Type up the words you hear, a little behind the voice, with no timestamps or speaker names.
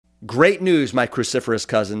Great news, my cruciferous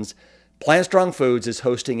cousins. Plant Strong Foods is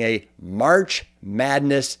hosting a March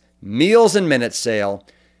Madness Meals and Minutes sale.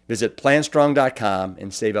 Visit plantstrong.com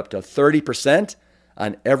and save up to 30%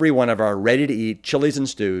 on every one of our ready-to-eat chilies and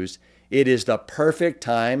stews. It is the perfect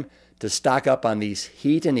time to stock up on these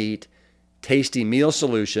heat and eat, tasty meal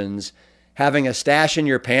solutions. Having a stash in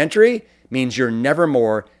your pantry means you're never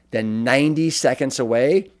more than 90 seconds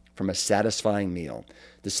away from a satisfying meal.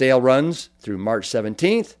 The sale runs through March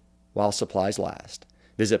 17th while supplies last.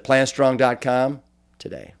 Visit plantstrong.com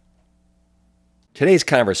today. Today's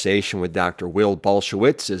conversation with Dr. Will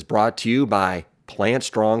Bulsiewicz is brought to you by Plant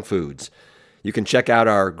Strong Foods. You can check out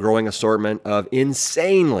our growing assortment of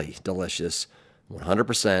insanely delicious,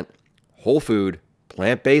 100% whole food,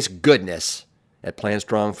 plant-based goodness at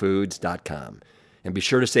plantstrongfoods.com. And be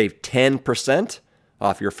sure to save 10%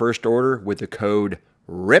 off your first order with the code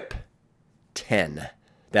RIP10.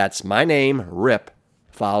 That's my name, RIP,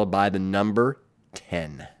 followed by the number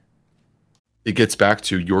 10. It gets back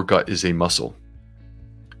to your gut is a muscle.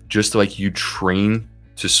 Just like you train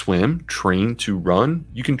to swim, train to run,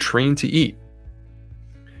 you can train to eat.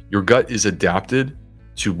 Your gut is adapted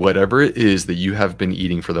to whatever it is that you have been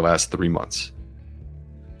eating for the last 3 months.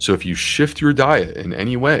 So if you shift your diet in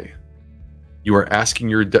any way, you are asking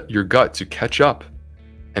your gut to catch up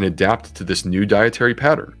and adapt to this new dietary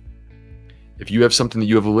pattern. If you have something that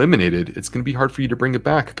you have eliminated, it's going to be hard for you to bring it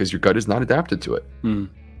back because your gut is not adapted to it.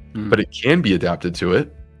 But it can be adapted to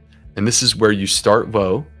it. And this is where you start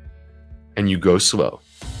low and you go slow.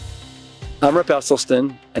 I'm Rip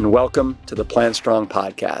Esselstyn, and welcome to the Plant Strong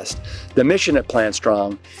podcast. The mission at Plant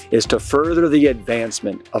Strong is to further the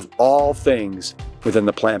advancement of all things within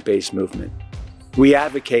the plant-based movement. We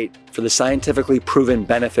advocate for the scientifically proven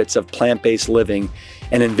benefits of plant-based living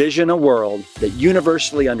and envision a world that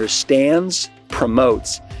universally understands,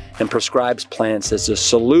 promotes, and prescribes plants as a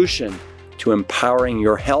solution to empowering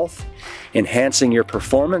your health, enhancing your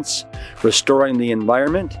performance, restoring the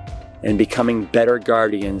environment, and becoming better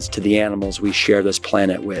guardians to the animals we share this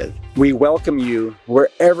planet with. We welcome you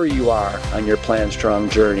wherever you are on your Plant Strong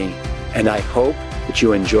journey, and I hope that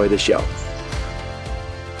you enjoy the show.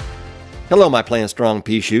 Hello, my Plant Strong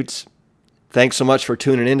pea shoots. Thanks so much for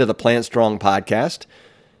tuning into the Plant Strong podcast.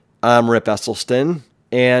 I'm Rip Esselstyn,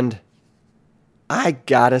 and I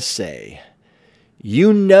gotta say,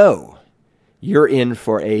 you know you're in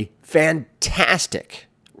for a fantastic,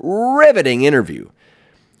 riveting interview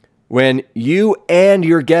when you and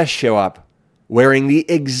your guest show up wearing the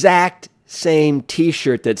exact same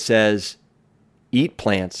t-shirt that says, "Eat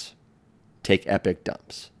plants, take epic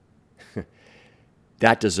dumps."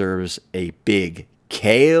 That deserves a big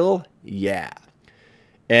kale, yeah.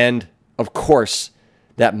 And of course,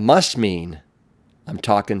 that must mean I'm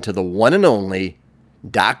talking to the one and only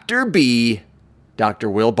Dr. B, Dr.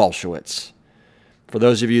 Will Bulsiewicz. For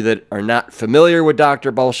those of you that are not familiar with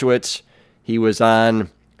Dr. Bulsiewicz, he was on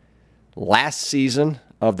last season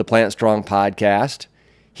of the Plant Strong podcast.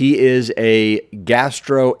 He is a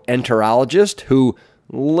gastroenterologist who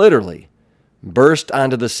literally burst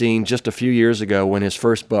onto the scene just a few years ago when his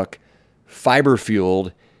first book, Fiber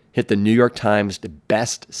Fueled, hit the New York Times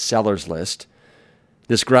best sellers list.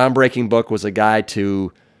 This groundbreaking book was a guide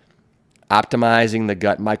to optimizing the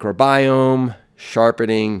gut microbiome,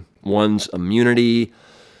 sharpening one's immunity,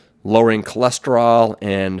 lowering cholesterol,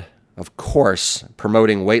 and of course,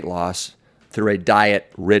 promoting weight loss through a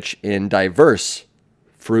diet rich in diverse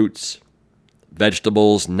fruits,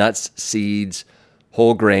 vegetables, nuts, seeds,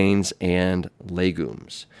 whole grains, and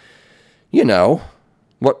legumes. You know,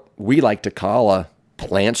 what we like to call a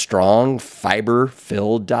plant-strong,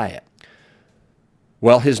 fiber-filled diet.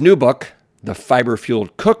 Well, his new book, The Fiber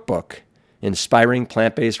Fueled Cookbook, Inspiring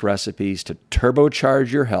Plant-Based Recipes to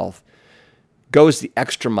Turbocharge Your Health, goes the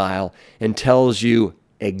extra mile and tells you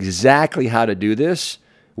exactly how to do this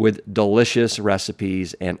with delicious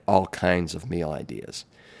recipes and all kinds of meal ideas.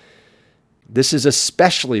 This is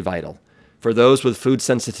especially vital for those with food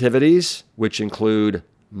sensitivities, which include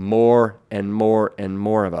more and more and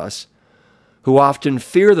more of us, who often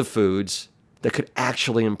fear the foods that could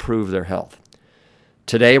actually improve their health.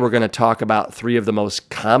 Today, we're going to talk about 3 of the most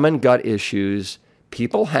common gut issues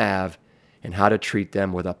people have and how to treat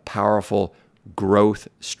them with a powerful growth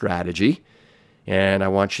strategy. And I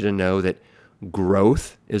want you to know that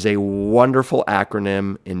growth is a wonderful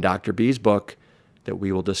acronym in Dr. B's book that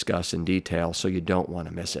we will discuss in detail, so you don't want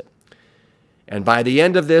to miss it. And by the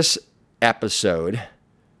end of this episode,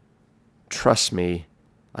 trust me,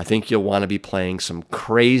 I think you'll want to be playing some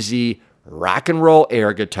crazy rock and roll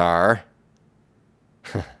air guitar.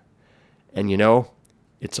 And you know,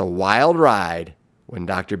 it's a wild ride when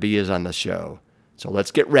Dr. B is on the show. So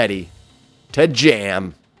let's get ready to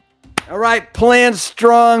jam. All right, Plant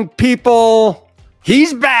Strong people,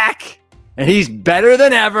 he's back and he's better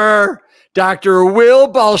than ever. Dr. Will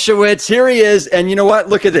Bulsiewicz, here he is. And you know what?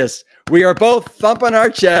 Look at this. We are both thumping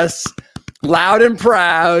our chests loud and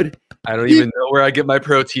proud. I don't even know where I get my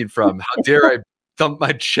protein from. How dare I thump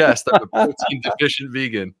my chest? I'm a protein deficient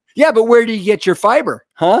vegan. Yeah, but where do you get your fiber?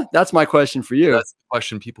 Huh? That's my question for you. That's the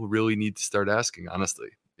question people really need to start asking, honestly.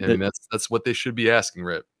 I mean, that's what they should be asking,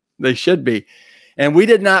 Rip. They should be. And we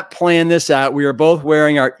did not plan this out. We are both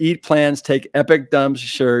wearing our Eat Plans Take Epic Dumps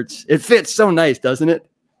shirts. It fits so nice, doesn't it?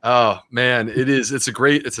 Oh man, it is. It's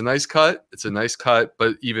a nice cut. It's a nice cut,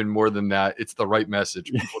 but even more than that, it's the right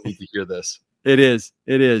message. People need to hear this. It is.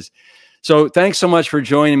 It is. So thanks so much for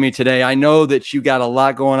joining me today. I know that you got a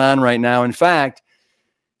lot going on right now. In fact,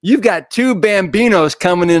 you've got 2 Bambinos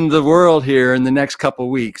coming into the world here in the next couple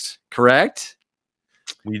of weeks, correct?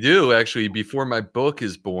 We do, actually. Before my book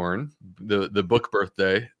is born, the book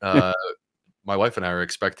birthday, my wife and I are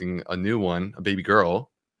expecting a new one, a baby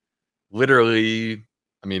girl. Literally,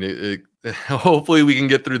 I mean, hopefully we can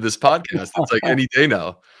get through this podcast. It's like any day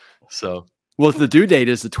now. So, well, the due date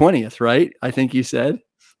is the 20th, right? I think you said.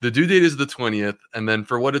 The due date is the 20th. And then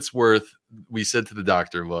for what it's worth, we said to the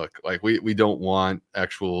doctor, look, like we don't want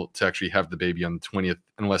to actually have the baby on the 20th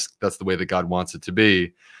unless that's the way that God wants it to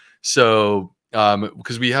be. So,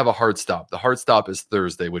 because we have a hard stop. The hard stop is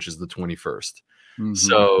Thursday, which is the 21st. Mm-hmm.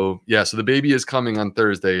 So the baby is coming on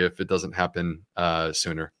Thursday if it doesn't happen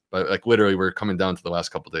sooner. But like literally, we're coming down to the last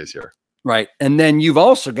couple of days here. Right. And then you've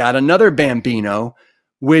also got another Bambino,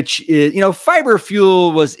 which is, Fiber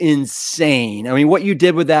Fuel was insane. I mean, what you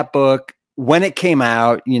did with that book when it came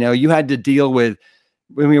out, you had to deal with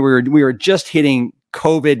when we were just hitting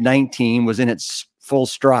COVID-19 was in its full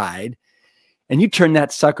stride. And you turned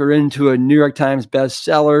that sucker into a New York Times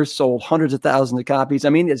bestseller, sold hundreds of thousands of copies. I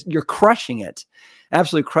mean, you're crushing it,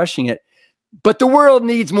 absolutely crushing it. But the world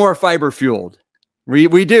needs more fiber fueled. We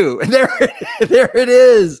do. There it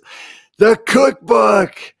is. The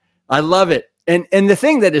cookbook. I love it. And the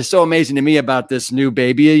thing that is so amazing to me about this new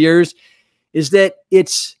baby of yours is that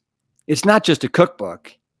it's not just a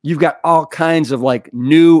cookbook. You've got all kinds of like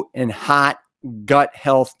new and hot gut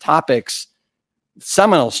health topics,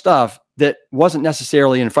 seminal stuff that wasn't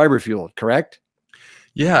necessarily in Fiber Fueled, correct?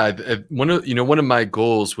 Yeah, one of my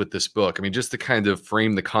goals with this book, I mean, just to kind of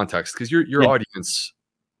frame the context, because your audience,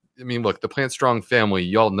 I mean, look, the Plant Strong family,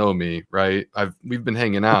 y'all know me, right? We've been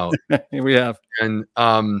hanging out. We have. And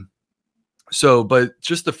but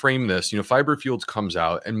just to frame this, Fiber Fueled comes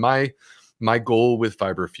out, and my goal with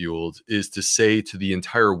Fiber Fueled is to say to the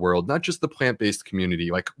entire world, not just the plant-based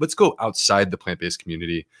community, like let's go outside the plant-based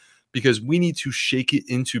community, because we need to shake it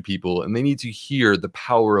into people and they need to hear the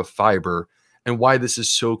power of fiber and why this is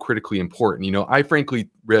so critically important. I frankly,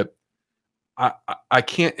 Rip, I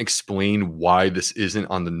can't explain why this isn't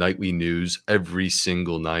on the nightly news every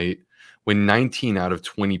single night when 19 out of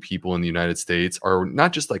 20 people in the United States are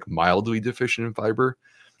not just like mildly deficient in fiber,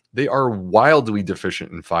 they are wildly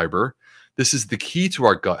deficient in fiber. This is the key to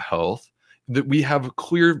our gut health. That we have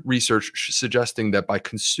clear research suggesting that by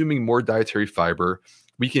consuming more dietary fiber,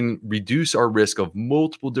 we can reduce our risk of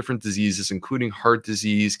multiple different diseases, including heart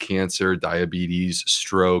disease, cancer, diabetes,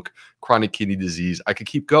 stroke, chronic kidney disease. I could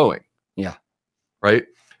keep going. Yeah. Right.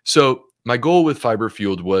 So my goal with Fiber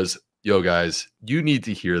Fueled was, yo, guys, you need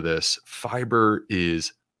to hear this. Fiber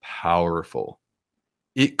is powerful.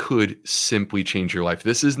 It could simply change your life.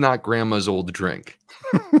 This is not grandma's old drink.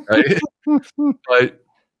 Right. But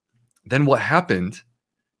then what happened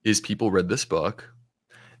is people read this book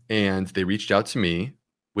and they reached out to me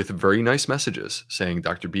with very nice messages saying,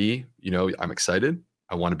 Dr. B, I'm excited.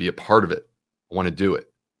 I want to be a part of it. I want to do it.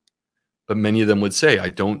 But many of them would say, I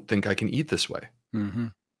don't think I can eat this way. Mm-hmm.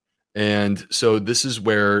 And so this is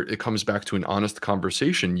where it comes back to an honest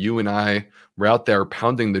conversation. You and I were out there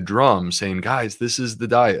pounding the drum saying, guys, this is the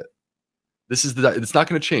diet. This is the diet. It's not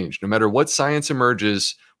going to change. No matter what science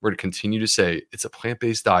emerges, we're going to continue to say it's a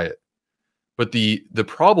plant-based diet. But the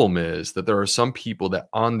problem is that there are some people that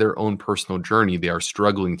on their own personal journey, they are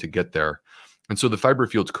struggling to get there. And so the Fiber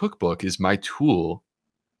Fueled cookbook is my tool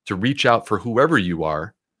to reach out for whoever you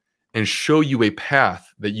are and show you a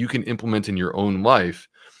path that you can implement in your own life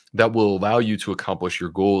that will allow you to accomplish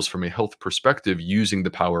your goals from a health perspective using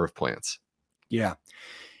the power of plants. Yeah.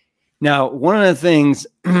 Now, one of the things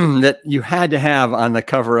that you had to have on the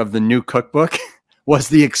cover of the new cookbook was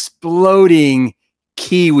the exploding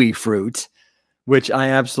kiwi fruit, which I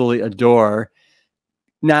absolutely adore.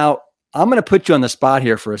 Now, I'm going to put you on the spot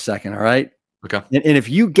here for a second, all right? Okay. And if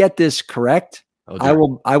you get this correct, I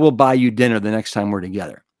will buy you dinner the next time we're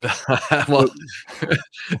together. Well,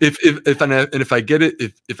 if I get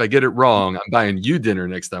it if I get it wrong, I'm buying you dinner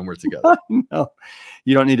next time we're together. No,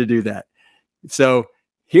 you don't need to do that. So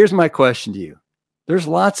here's my question to you. There's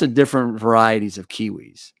lots of different varieties of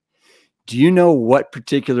kiwis. Do you know what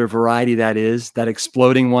particular variety that is? That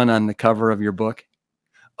exploding one on the cover of your book?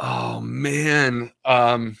 Oh man.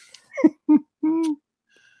 I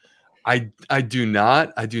do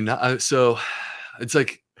not. So it's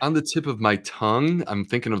like on the tip of my tongue. I'm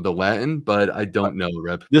thinking of the Latin, but I don't know,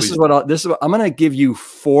 Rep. This is what I'm going to give you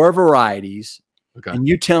 4 varieties, Okay. and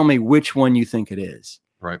you tell me which one you think it is.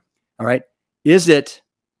 Right. All right. Is it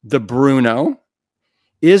the Bruno?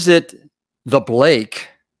 Is it the Blake?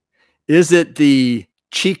 Is it the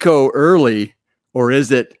Chico Early? Or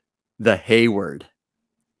is it the Hayward?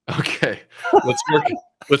 Okay.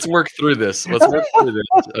 Let's work through this. Okay.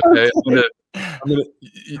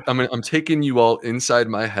 I'm taking you all inside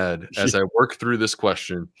my head as I work through this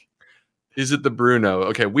question. Is it the Bruno?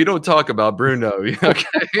 Okay, we don't talk about Bruno.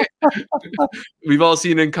 Okay. We've all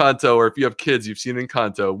seen Encanto, or if you have kids, you've seen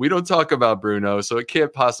Encanto. We don't talk about Bruno, so it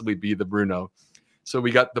can't possibly be the Bruno. So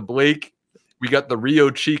we got the Blake, we got the Rio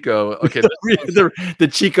Chico. Okay, the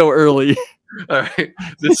Chico Early. All right.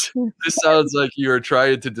 This sounds like you are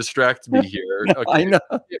trying to distract me here. Okay. I know.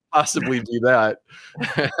 Can't possibly do that.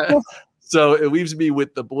 So it leaves me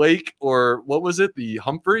with the Blake, or what was it? The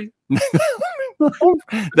Humphrey?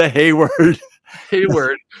 The Hayward.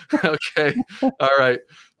 Hayward. Okay. All right.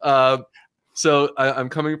 So I'm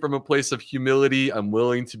coming from a place of humility. I'm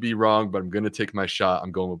willing to be wrong, but I'm going to take my shot.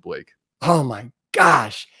 I'm going with Blake. Oh my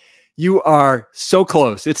gosh. You are so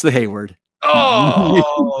close. It's the Hayward.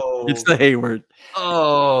 Oh, it's the Hayward.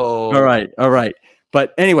 Oh, all right.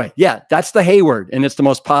 But anyway, yeah, that's the Hayward, and it's the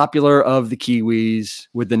most popular of the kiwis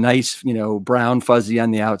with the nice, brown fuzzy on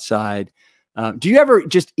the outside. Do you ever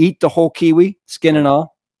just eat the whole kiwi, skin and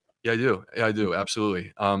all? Yeah, I do. Yeah, I do.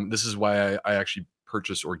 Absolutely. This is why I actually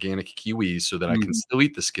purchase organic kiwis so that I can still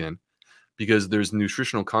eat the skin, because there's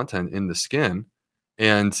nutritional content in the skin.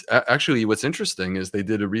 And actually, what's interesting is they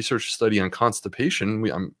did a research study on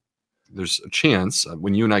constipation. There's a chance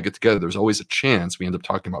when you and I get together, there's always a chance we end up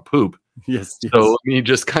talking about poop. Yes. So let me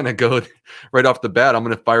just kind of go right off the bat. I'm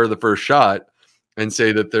going to fire the first shot and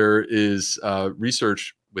say that there is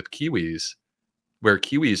research with kiwis where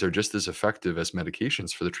kiwis are just as effective as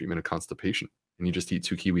medications for the treatment of constipation. And you just eat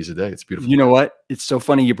 2 kiwis a day. It's beautiful. You know what? It's so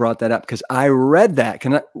funny you brought that up, because I read that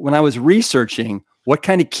when I was researching what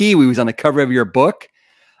kind of kiwi was on the cover of your book.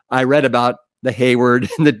 I read about the Hayward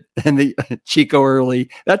and the Chico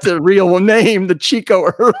Early. That's a real name, the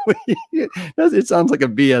Chico Early. It sounds like a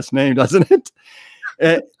BS name, doesn't it?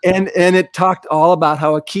 And it talked all about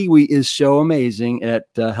how a kiwi is so amazing at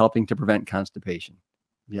helping to prevent constipation.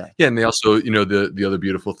 Yeah. And they also, the other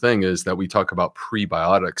beautiful thing is that we talk about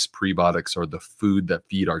prebiotics. Prebiotics are the food that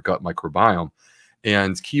feed our gut microbiome.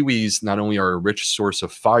 And kiwis not only are a rich source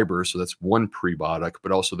of fiber, so that's one prebiotic,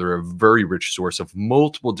 but also they're a very rich source of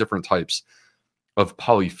multiple different types of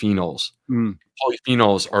polyphenols.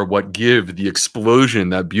 Polyphenols are what give the explosion,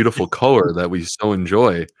 that beautiful color that we so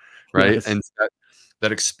enjoy, right? Yes. And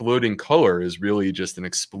that exploding color is really just an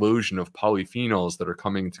explosion of polyphenols that are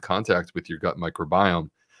coming into contact with your gut microbiome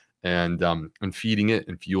and feeding it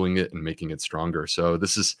and fueling it and making it stronger. So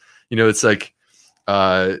this is, it's like,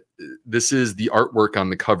 this is the artwork on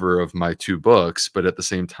the cover of my 2 books, but at the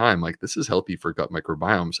same time, like, this is healthy for gut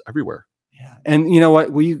microbiomes everywhere. Yeah. And you know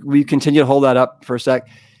what? We continue to hold that up for a sec,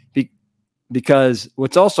 because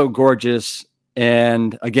what's also gorgeous,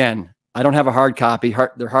 and again, I don't have a hard copy.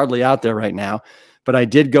 They're hardly out there right now, but I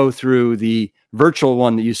did go through the virtual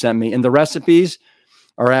one that you sent me, and the recipes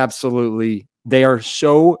are they are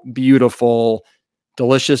so beautiful,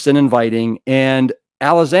 delicious, and inviting. And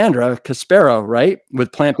Alessandra Caspero, right,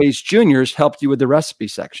 with Plant-Based Juniors, helped you with the recipe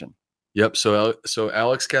section. Yep. So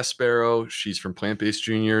Alex Caspero, she's from Plant-Based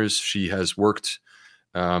Juniors. She has worked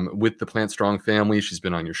with the Plant Strong family. She's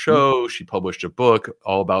been on your show. She published a book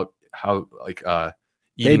all about how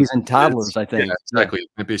eating babies and toddlers, I think. Yeah, exactly. Yeah.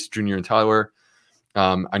 Plant-Based Junior and toddler.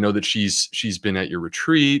 I know that she's been at your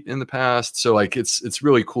retreat in the past. So it's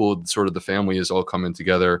really cool. Sort of the family is all coming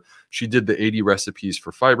together. She did the 80 recipes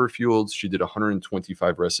for fiber fueled. She did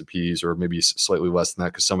 125 recipes, or maybe slightly less than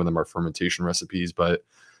that, because some of them are fermentation recipes, but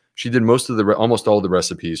she did almost all the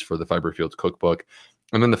recipes for the Fiber Fueled cookbook.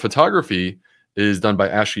 And then the photography is done by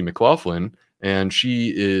Ashley McLaughlin. And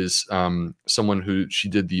she is someone she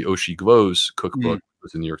did the Oshi Glows cookbook, which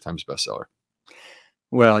was a New York Times bestseller.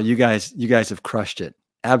 Well, you guys have crushed it.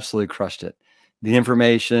 Absolutely crushed it. The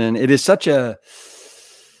information, it is such a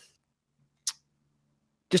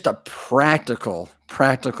just a practical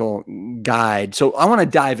guide. So I want to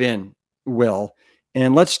dive in, Will,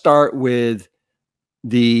 and let's start with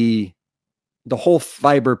the whole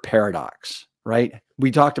fiber paradox, right?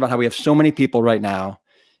 We talked about how we have so many people right now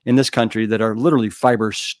in this country that are literally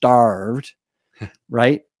fiber starved,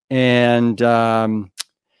 right? And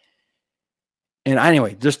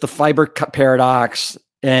anyway, just the fiber paradox,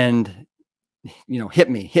 and hit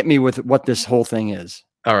me with what this whole thing is.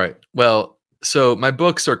 All right. Well, so my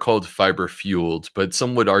books are called Fiber Fueled, but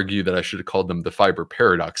some would argue that I should have called them the Fiber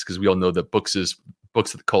Paradox, because we all know that books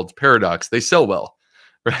that called Paradox, they sell well,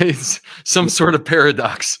 right? Some sort of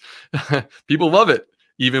paradox. People love it,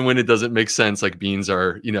 even when it doesn't make sense. Like beans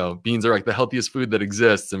are like the healthiest food that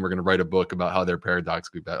exists, and we're going to write a book about how they're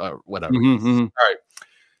paradoxically bad, whatever. Mm-hmm. All right.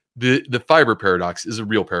 The fiber paradox is a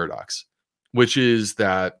real paradox, which is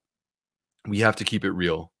that we have to keep it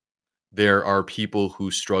real. There are people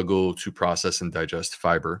who struggle to process and digest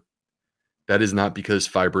fiber. That is not because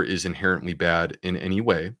fiber is inherently bad in any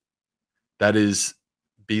way. That is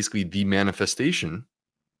basically the manifestation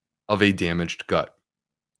of a damaged gut.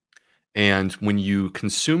 And when you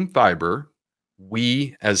consume fiber,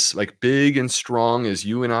 we, as like big and strong as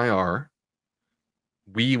you and I are,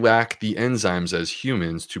 we lack the enzymes as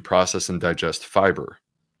humans to process and digest fiber.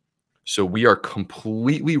 So we are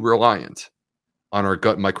completely reliant on our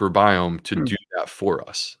gut microbiome to do that for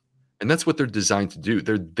us. And that's what they're designed to do.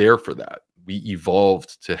 They're there for that. We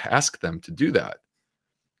evolved to ask them to do that.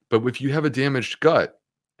 But if you have a damaged gut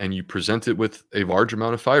and you present it with a large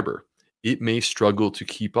amount of fiber, it may struggle to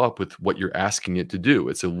keep up with what you're asking it to do.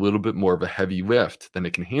 It's a little bit more of a heavy lift than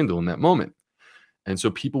it can handle in that moment. And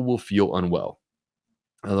so people will feel unwell.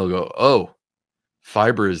 And they'll go, oh,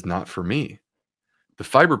 fiber is not for me. The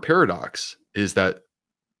fiber paradox is that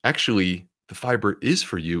actually the fiber is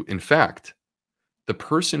for you. In fact, the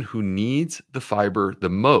person who needs the fiber the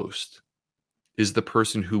most is the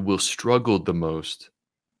person who will struggle the most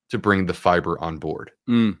to bring the fiber on board.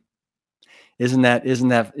 Isn't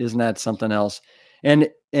that something else? And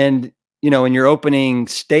in your opening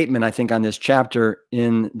statement, I think on this chapter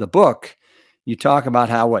in the book, you talk about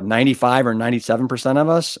how 95 or 97% of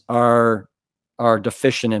us are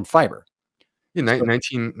deficient in fiber. Yeah,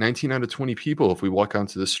 19 out of 20 people, if we walk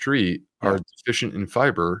onto the street, are deficient in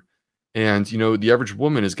fiber. And, the average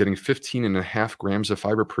woman is getting 15.5 grams of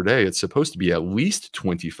fiber per day. It's supposed to be at least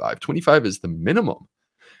 25. 25 is the minimum.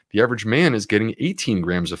 The average man is getting 18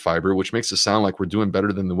 grams of fiber, which makes it sound like we're doing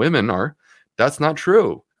better than the women are. That's not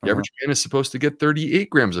true. The average man is supposed to get 38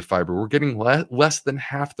 grams of fiber. We're getting less than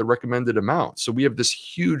half the recommended amount. So we have this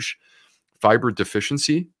huge fiber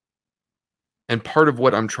deficiency. And part of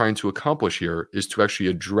what I'm trying to accomplish here is to actually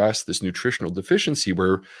address this nutritional deficiency,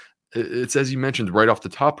 where it's, as you mentioned right off the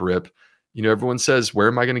top, Rip, everyone says, where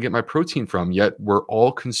am I going to get my protein from? Yet we're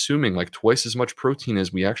all consuming like twice as much protein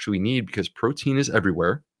as we actually need, because protein is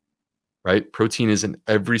everywhere, right? Protein is in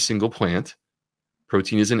every single plant.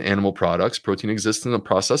 Protein is in animal products. Protein exists in the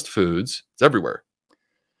processed foods. It's everywhere.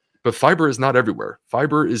 But fiber is not everywhere.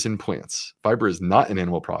 Fiber is in plants. Fiber is not in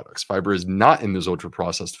animal products. Fiber is not in those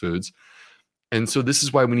ultra-processed foods. And so this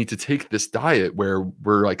is why we need to take this diet where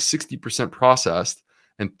we're like 60% processed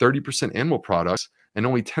and 30% animal products and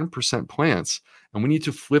only 10% plants. And we need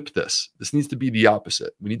to flip this. This needs to be the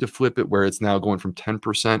opposite. We need to flip it where it's now going from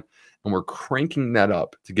 10% and we're cranking that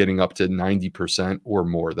up to getting up to 90% or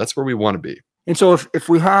more. That's where we want to be. And so if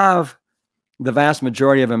we have the vast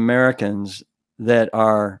majority of Americans that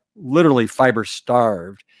are literally fiber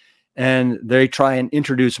starved and they try and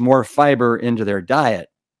introduce more fiber into their diet,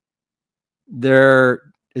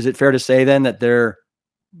 is it fair to say then that their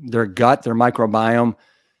gut, their microbiome,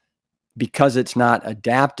 because it's not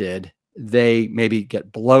adapted, they maybe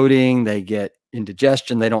get bloating, they get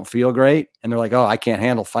indigestion, they don't feel great, and they're like, oh, I can't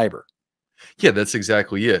handle fiber. Yeah, that's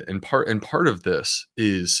exactly it. And part of this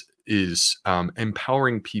is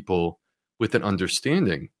empowering people with an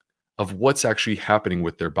understanding of what's actually happening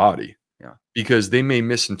with their body. Yeah. Because they may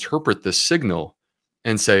misinterpret this signal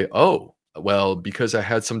and say, oh, well, because I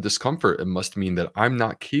had some discomfort, it must mean that I'm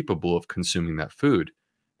not capable of consuming that food.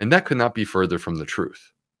 And that could not be further from the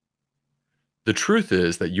truth. The truth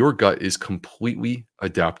is that your gut is completely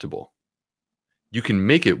adaptable. You can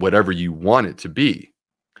make it whatever you want it to be,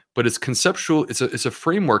 but it's conceptual. It's a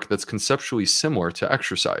framework that's conceptually similar to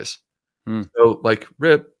exercise. So like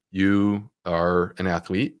Rip, you are an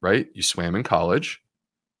athlete, right? You swam in college,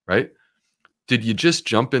 right? Did you just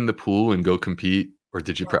jump in the pool and go compete? Or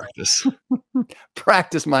did you practice?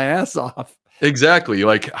 Practice my ass off. Exactly.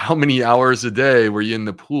 Like how many hours a day were you in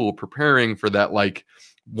the pool preparing for that like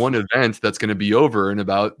one event that's going to be over in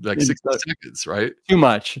about like 60 seconds, right? Too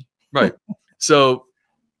much. Right. So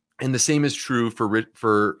And the same is true for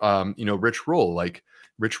Rich Roll. Like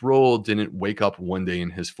Rich Roll didn't wake up one day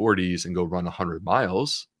in his 40s and go run 100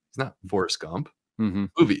 miles. He's not Forrest Gump. Mm-hmm.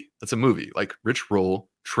 Movie. That's a movie. Like Rich Roll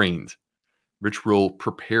trained. Rich Roll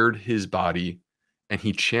prepared his body and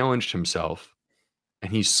he challenged himself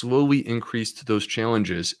and he slowly increased those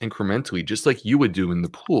challenges incrementally, just like you would do in the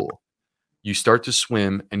pool. You start to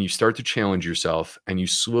swim and you start to challenge yourself and you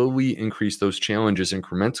slowly increase those challenges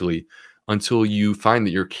incrementally until you find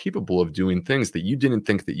that you're capable of doing things that you didn't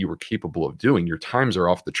think that you were capable of doing. Your times are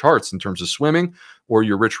off the charts in terms of swimming, or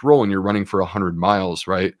you're Rich Roll and you're running for 100 miles,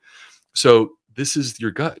 right? So this is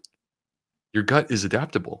your gut. Your gut is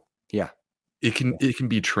adaptable. Yeah. It can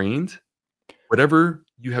be trained. Whatever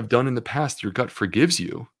you have done in the past, your gut forgives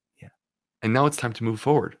you. Yeah. And now it's time to move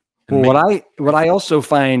forward. Well, what I also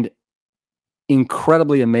find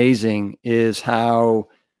incredibly amazing is how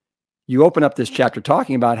you open up this chapter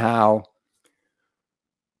talking about how,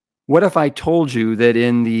 what if I told you that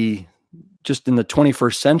in the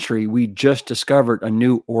 21st century, we just discovered a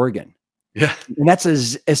new organ? Yeah. And that's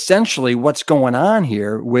essentially what's going on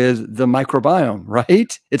here with the microbiome,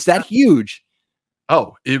 right? It's that huge.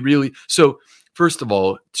 Oh, it really. So first of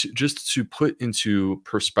all, just to put into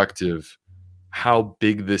perspective how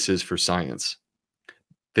big this is for science,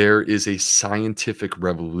 there is a scientific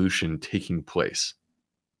revolution taking place.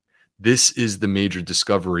 This is the major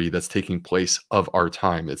discovery that's taking place of our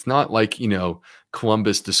time. It's not like,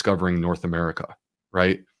 Columbus discovering North America,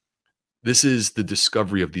 right? This is the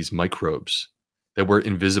discovery of these microbes that were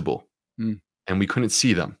invisible and we couldn't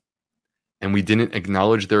see them and we didn't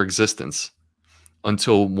acknowledge their existence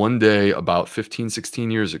until one day about 15,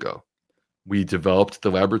 16 years ago. We developed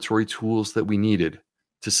the laboratory tools that we needed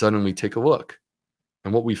to suddenly take a look.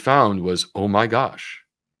 And what we found was, oh my gosh,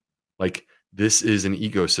 like this is an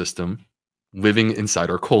ecosystem living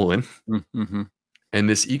inside our colon. Mm-hmm. And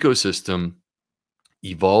this ecosystem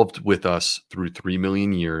evolved with us through 3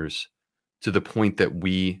 million years to the point that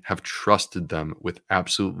we have trusted them with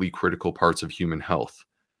absolutely critical parts of human health.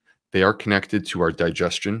 They are connected to our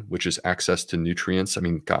digestion, which is access to nutrients. I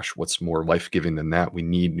mean, gosh, what's more life-giving than that? We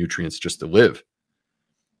need nutrients just to live.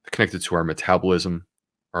 They're connected to our metabolism,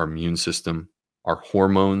 our immune system, our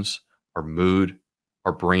hormones, our mood,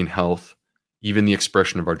 our brain health, even the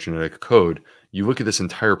expression of our genetic code. You look at this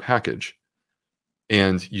entire package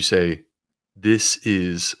and you say, this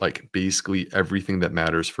is like basically everything that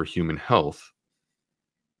matters for human health.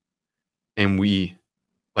 And we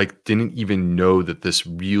didn't even know that this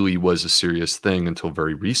really was a serious thing until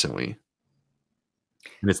very recently.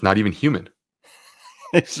 And it's not even human.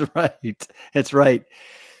 It's right. It's right.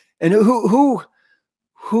 And who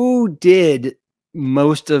did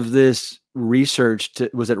most of this research?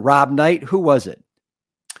 Was it Rob Knight? Who was it?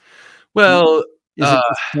 Well, is it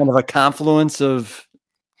kind of a confluence of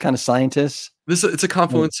kind of scientists? It's a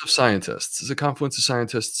confluence of scientists. It's a confluence of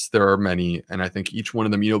scientists. There are many, and I think each one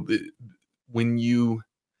of them, when you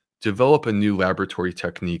develop a new laboratory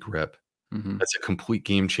technique, Rip, that's a complete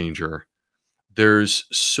game changer. There's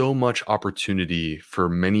so much opportunity for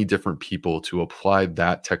many different people to apply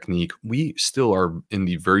that technique. We still are in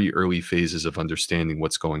the very early phases of understanding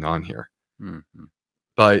what's going on here. Mm-hmm.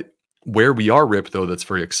 But where we are, Rip, though, that's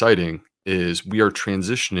very exciting is we are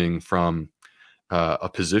transitioning from a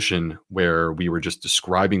position where we were just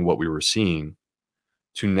describing what we were seeing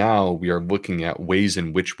to now we are looking at ways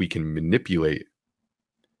in which we can manipulate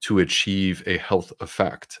to achieve a health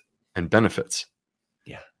effect and benefits.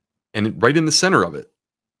 Yeah. And right in the center of it,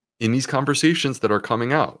 in these conversations that are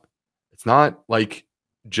coming out, it's not like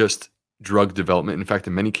just drug development. In fact,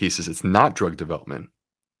 in many cases, it's not drug development.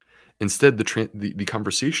 Instead, the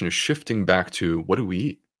conversation is shifting back to what do we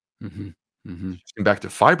eat? Shifting back to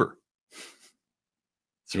fiber.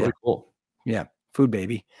 It's really cool. Yeah. Food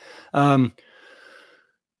baby. So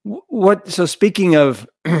speaking of,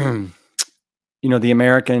 the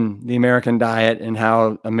American diet and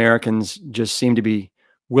how Americans just seem to be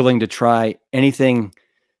willing to try anything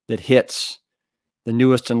that hits the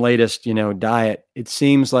newest and latest, diet. It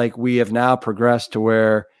seems like we have now progressed to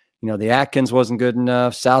where, the Atkins wasn't good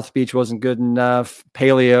enough. South Beach wasn't good enough.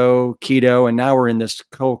 Paleo, keto. And now we're in this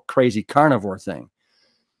whole crazy carnivore thing.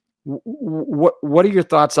 What are your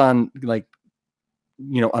thoughts on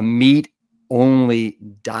a meat only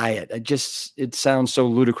diet? It sounds so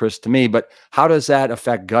ludicrous to me, but how does that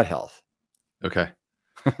affect gut health? Okay.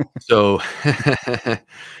 So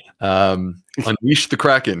unleash the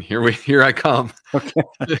Kraken. Here I come. Okay.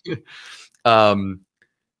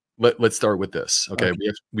 Let's start with this. Okay.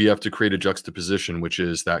 We have to create a juxtaposition, which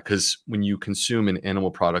is that because when you consume an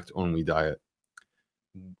animal product only diet,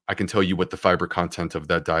 I can tell you what the fiber content of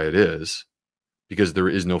that diet is because there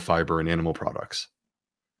is no fiber in animal products.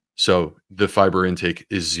 So the fiber intake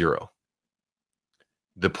is 0.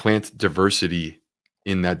 The plant diversity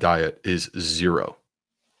in that diet is 0.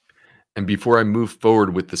 And before I move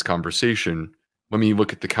forward with this conversation, let me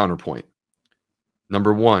look at the counterpoint.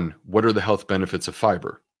 Number 1, what are the health benefits of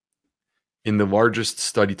fiber? In the largest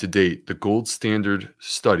study to date, the gold standard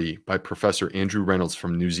study by Professor Andrew Reynolds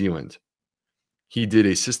from New Zealand, he did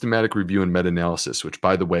a systematic review and meta-analysis, which,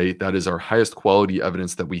 by the way, that is our highest quality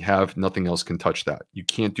evidence that we have. Nothing else can touch that. You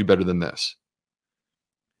can't do better than this.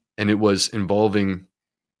 And it was involving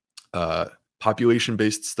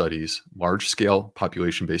population-based studies, large-scale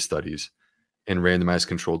population-based studies, and randomized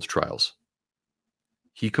controlled trials.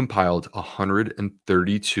 He compiled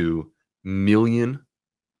 132 million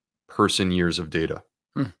person years of data.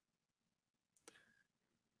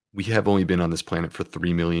 We have only been on this planet for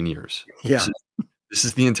 3 million years. Yeah. This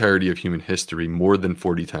is the entirety of human history, more than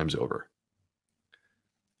 40 times over.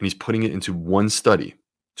 And he's putting it into one study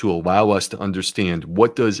to allow us to understand,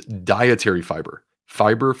 what does dietary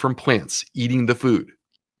fiber from plants, eating the food,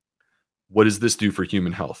 what does this do for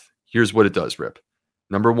human health? Here's what it does, Rip.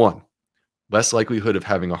 Number 1, less likelihood of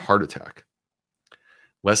having a heart attack,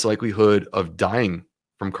 less likelihood of dying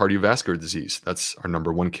from cardiovascular disease. That's our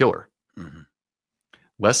number 1 killer.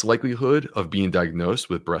 Less likelihood of being diagnosed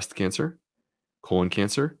with breast cancer, colon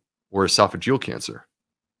cancer, or esophageal cancer.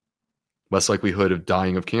 Less likelihood of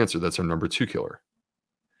dying of cancer. That's our number 2 killer.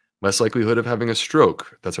 Less likelihood of having a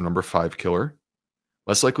stroke. That's our number 5 killer.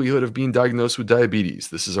 Less likelihood of being diagnosed with diabetes.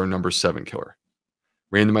 This is our number 7 killer.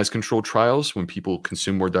 Randomized controlled trials, when people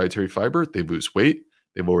consume more dietary fiber, they lose weight,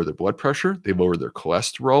 they lower their blood pressure, they lower their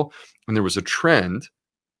cholesterol, and there was a trend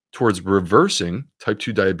towards reversing type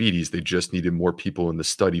 2 diabetes. They just needed more people in the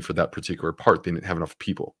study for that particular part. They didn't have enough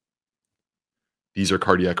people. These are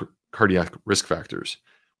cardiac risk factors.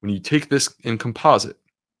 When you take this in composite,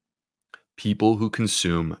 people who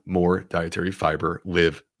consume more dietary fiber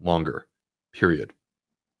live longer, period.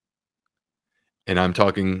 And I'm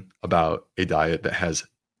talking about a diet that has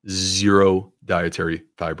 0 dietary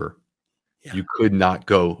fiber. Yeah. You could not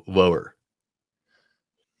go lower.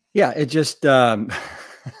 Yeah, it just I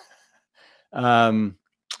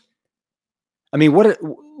mean,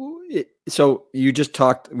 so you just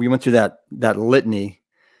talked, we went through that litany,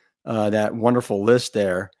 that wonderful list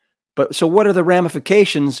there. But so what are the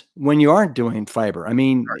ramifications when you aren't doing fiber? I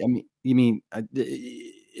mean,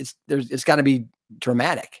 it's got to be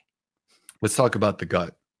dramatic. Let's talk about the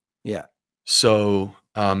gut. Yeah. So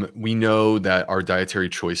we know that our dietary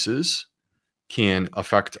choices can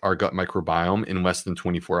affect our gut microbiome in less than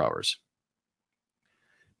 24 hours.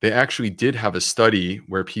 They actually did have a study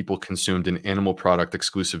where people consumed an animal product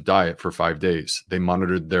exclusive diet for 5 days. They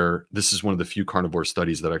monitored this is one of the few carnivore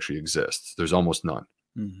studies that actually exists. There's almost none.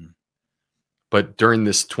 Mm-hmm. But during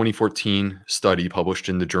this 2014 study published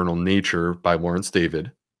in the journal Nature by Lawrence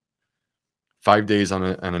David, 5 days on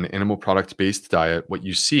an animal product-based diet, what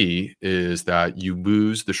you see is that you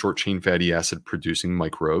lose the short-chain fatty acid producing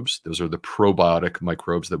microbes. Those are the probiotic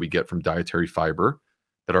microbes that we get from dietary fiber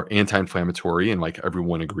that are anti-inflammatory, and like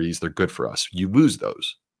everyone agrees, they're good for us. You lose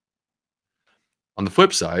those. On the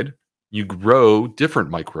flip side, you grow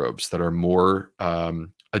different microbes that are more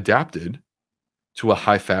adapted to a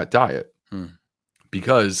high-fat diet.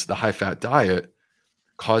 Because the high-fat diet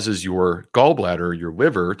causes your gallbladder, your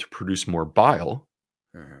liver, to produce more bile,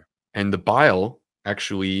 and the bile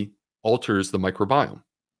actually alters the microbiome.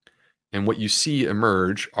 And what you see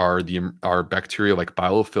emerge are bacteria like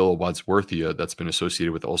Bilophila wadsworthia that's been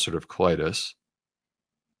associated with ulcerative colitis,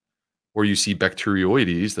 or you see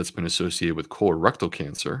Bacteroides that's been associated with colorectal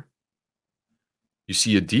cancer. You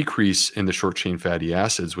see a decrease in the short-chain fatty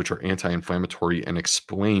acids, which are anti-inflammatory and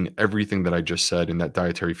explain everything that I just said in that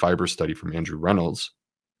dietary fiber study from Andrew Reynolds.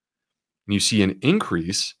 And you see an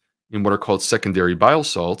increase in what are called secondary bile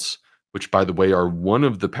salts, which, by the way, are one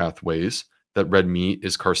of the pathways that red meat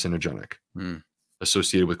is carcinogenic,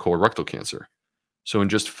 associated with colorectal cancer. So in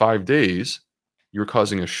just 5 days, you're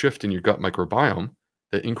causing a shift in your gut microbiome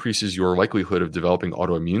that increases your likelihood of developing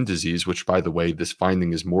autoimmune disease, which, by the way, this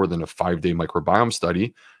finding is more than a 5-day microbiome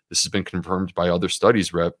study. This has been confirmed by other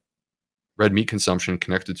studies, Rep. Red meat consumption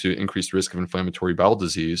connected to increased risk of inflammatory bowel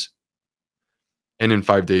disease. And in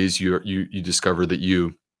 5 days, you discover that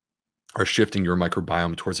you are shifting your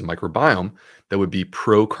microbiome towards a microbiome that would be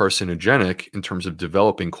pro-carcinogenic in terms of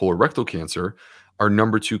developing colorectal cancer, our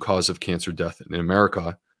number 2 cause of cancer death in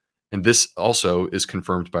America. And this also is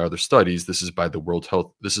confirmed by other studies. This is why the World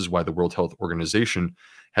Health Organization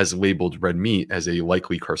has labeled red meat as a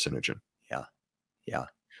likely carcinogen. Yeah.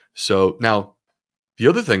 So now The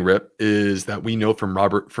other thing, Rip, is that we know from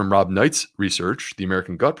Rob Knight's research, the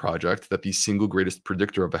American Gut Project, that the single greatest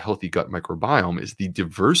predictor of a healthy gut microbiome is the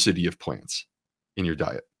diversity of plants in your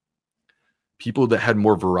diet. People that had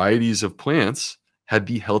more varieties of plants had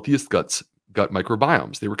the healthiest gut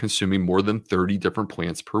microbiomes. They were consuming more than 30 different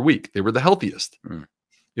plants per week. They were the healthiest.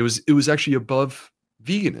 It was actually above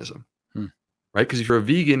veganism, right? Because if you're a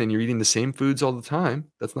vegan and you're eating the same foods all the time,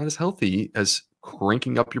 that's not as healthy as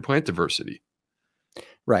cranking up your plant diversity.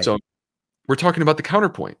 Right. So we're talking about the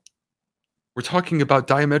counterpoint. We're talking about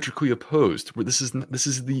diametrically opposed. Where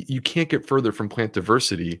you can't get further from plant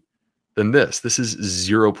diversity than this. This is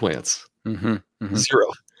zero plants.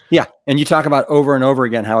 Zero. Yeah. And you talk about over and over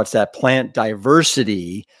again how it's that plant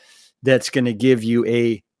diversity that's going to give you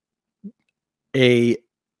a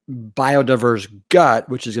biodiverse gut,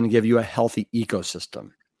 which is going to give you a healthy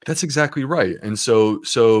ecosystem. That's exactly right. And so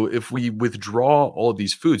if we withdraw all of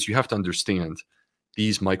these foods, you have to understand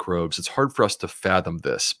these microbes. It's hard for us to fathom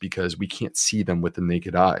this because we can't see them with the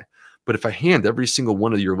naked eye. But if I hand every single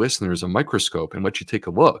one of your listeners a microscope and let you take a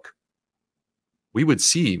look, we would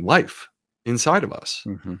see life inside of us.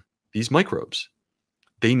 These microbes,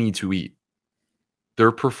 they need to eat.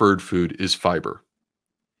 Their preferred food is fiber.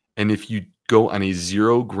 And if you go on a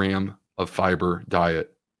 0 gram of fiber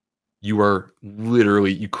diet, you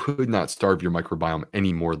could not starve your microbiome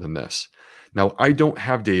any more than this. Now, I don't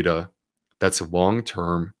have data that's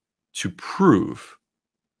long-term to prove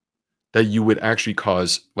that you would actually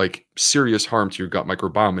cause like serious harm to your gut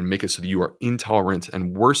microbiome and make it so that you are intolerant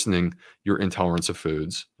and worsening your intolerance of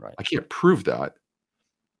foods. Right. I can't prove that,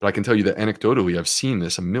 but I can tell you that anecdotally, I've seen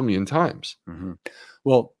this a million times.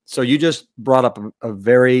 Well, so you just brought up a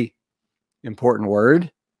very important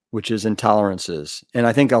word, which is intolerances. And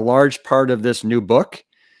I think a large part of this new book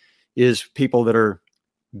is people that are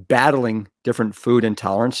battling different food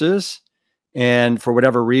intolerances. And for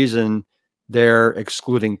whatever reason, they're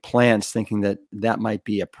excluding plants, thinking that that might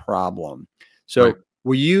be a problem. So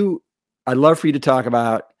right. I'd love for you to talk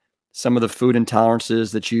about some of the food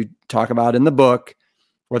intolerances that you talk about in the book,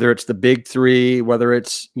 whether it's the big three, whether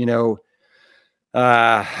it's, histamine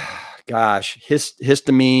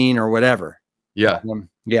or whatever. Yeah.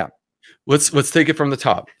 Yeah. Let's take it from the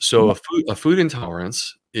top. So a food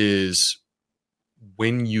intolerance is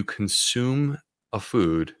when you consume a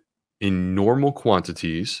food in normal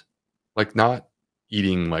quantities, like not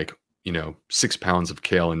eating 6 pounds of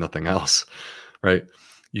kale and nothing else, right?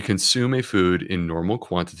 You consume a food in normal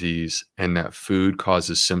quantities and that food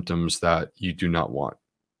causes symptoms that you do not want,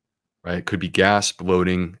 right? It could be gas,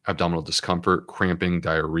 bloating, abdominal discomfort, cramping,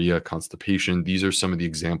 diarrhea, constipation. These are some of the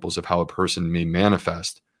examples of how a person may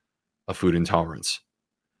manifest a food intolerance.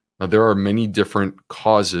 Now, there are many different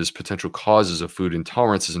potential causes of food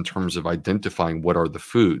intolerances in terms of identifying what are the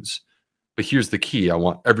foods. But here's the key I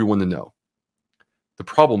want everyone to know. The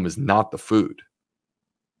problem is not the food.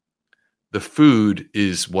 The food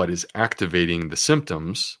is what is activating the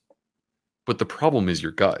symptoms, but the problem is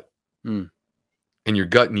your gut. And your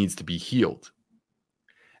gut needs to be healed.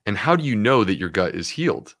 And how do you know that your gut is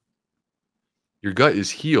healed? Your gut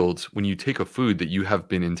is healed when you take a food that you have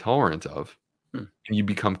been intolerant of and you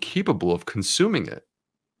become capable of consuming it.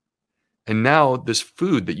 And now this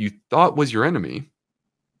food that you thought was your enemy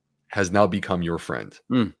has now become your friend.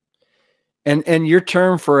 And your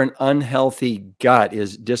term for an unhealthy gut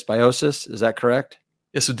is dysbiosis. Is that correct?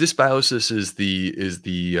 Yeah. So dysbiosis is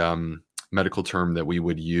the medical term that we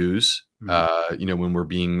would use, when we're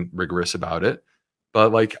being rigorous about it.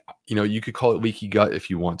 But you could call it leaky gut if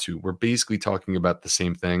you want to. We're basically talking about the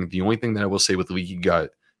same thing. The only thing that I will say with leaky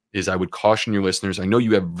gut is I would caution your listeners. I know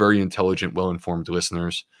you have very intelligent, well-informed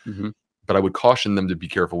listeners, but I would caution them to be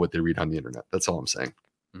careful what they read on the internet. That's all I'm saying.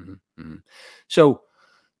 So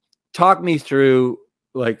talk me through,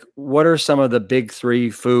 what are some of the big three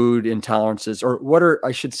food intolerances, or what are,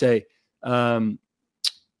 I should say, the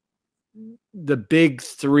big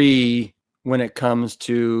three when it comes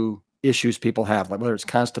to issues people have, like whether it's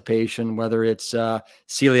constipation, whether it's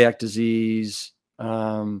celiac disease,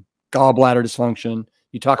 gallbladder dysfunction.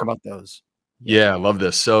 You talk about those. Yeah, I love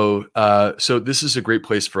this. So this is a great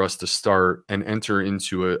place for us to start and enter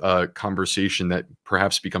into a conversation that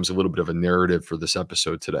perhaps becomes a little bit of a narrative for this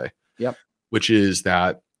episode today. Yep. Which is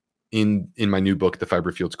that in my new book, The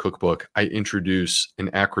Fiber Fields Cookbook, I introduce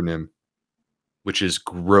an acronym, which is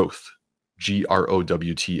GROWTH,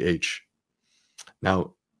 GROWTH.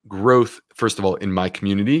 Now, growth, first of all, in my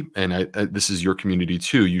community, and this is your community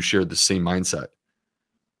too, you share the same mindset.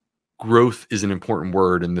 Growth is an important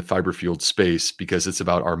word in the fiber field space because it's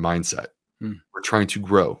about our mindset. We're trying to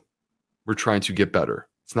grow. We're trying to get better.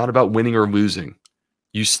 It's not about winning or losing.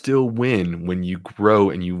 You still win when you grow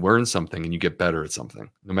and you learn something and you get better at something,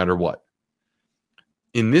 no matter what.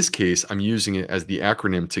 In this case, I'm using it as the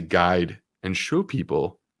acronym to guide and show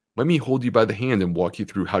people, let me hold you by the hand and walk you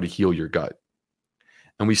through how to heal your gut.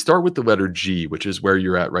 And we start with the letter G, which is where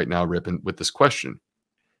you're at right now, Rip, with this question.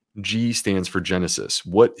 G stands for Genesis.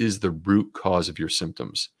 What is the root cause of your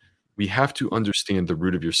symptoms? We have to understand the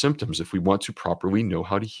root of your symptoms if we want to properly know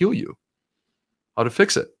how to heal you, how to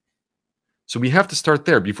fix it. So we have to start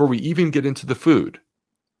there before we even get into the food.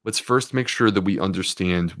 Let's first make sure that we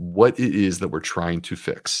understand what it is that we're trying to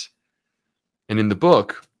fix. And in the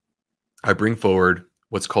book, I bring forward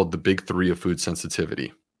what's called the big three of food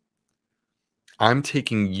sensitivity. I'm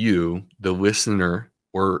taking you, the listener,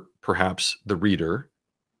 or perhaps the reader,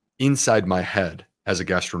 inside my head as a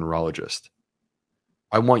gastroenterologist.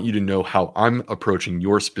 I want you to know how I'm approaching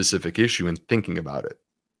your specific issue and thinking about it.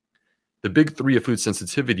 The big three of food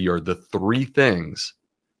sensitivity are the three things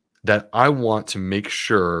that I want to make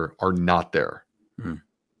sure are not there.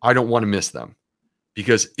 I don't want to miss them,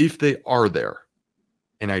 because if they are there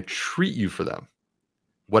and I treat you for them,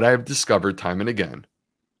 what I have discovered time and again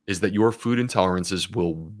is that your food intolerances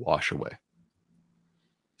will wash away.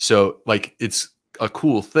 So like, it's a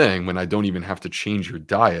cool thing when I don't even have to change your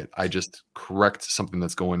diet. I just correct something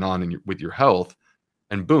that's going on with your health,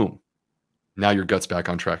 and boom, now your gut's back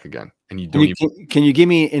on track again. And you don't Can you give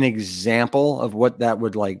me an example of what that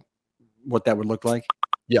would look like?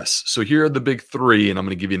 Yes. So here are the big three, and I'm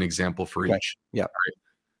going to give you an example for each. Yeah. All right.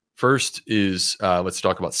 First is, let's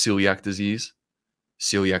talk about celiac disease.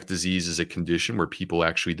 Celiac disease is a condition where people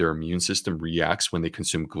actually, their immune system reacts when they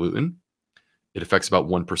consume gluten. It affects about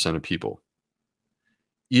 1% of people.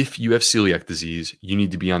 If you have celiac disease, you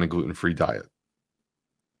need to be on a gluten-free diet.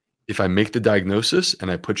 If I make the diagnosis and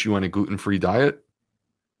I put you on a gluten-free diet,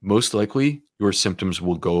 most likely your symptoms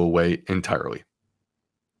will go away entirely.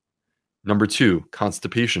 Number two,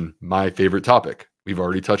 constipation, my favorite topic. We've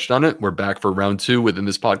already touched on it. We're back for round 2 within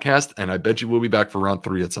this podcast, and I bet you we'll be back for round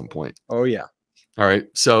 3 at some point. Oh, yeah. All right.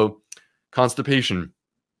 So constipation,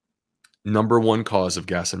 number one cause of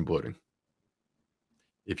gas and bloating.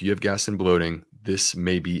 If you have gas and bloating, this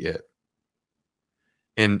may be it.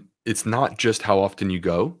 And it's not just how often you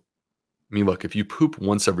go. I mean, look, if you poop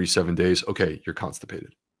once every 7 days, okay, you're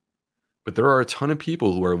constipated. But there are a ton of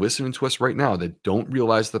people who are listening to us right now that don't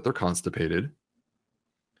realize that they're constipated.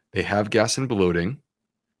 They have gas and bloating.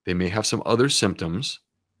 They may have some other symptoms,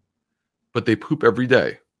 but they poop every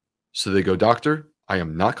day. So they go, doctor, I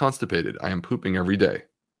am not constipated. I am pooping every day.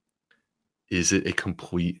 Is it a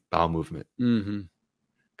complete bowel movement? Mm-hmm.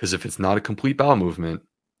 Because if it's not a complete bowel movement,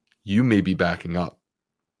 you may be backing up.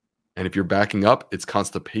 And if you're backing up, it's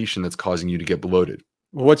constipation that's causing you to get bloated.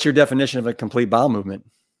 Well, what's your definition of a complete bowel movement?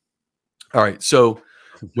 All right. So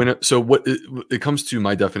what it comes to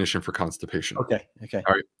my definition for constipation. Okay.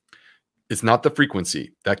 All right. It's not the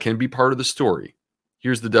frequency. That can be part of the story.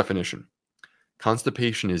 Here's the definition.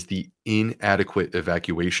 Constipation is the inadequate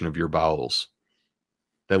evacuation of your bowels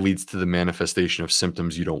that leads to the manifestation of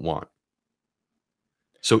symptoms you don't want.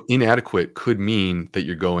 So inadequate could mean that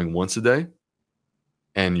you're going once a day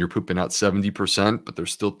and you're pooping out 70%, but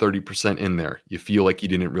there's still 30% in there. You feel like you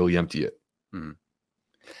didn't really empty it.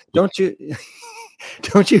 Don't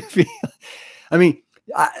you feel, I mean,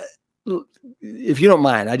 if you don't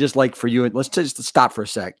mind, I just like for you, let's just stop for a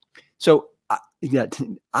sec. So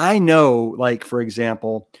I know, like, for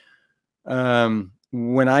example,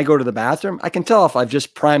 when I go to the bathroom, I can tell if I've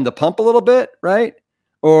just primed the pump a little bit, right?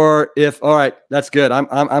 Or if, all right, that's good.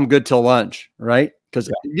 I'm good till lunch, right?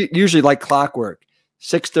 Because usually, like clockwork,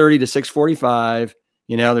 6:30 to 6:45,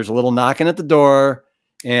 there's a little knocking at the door,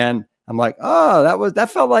 and I'm like, oh,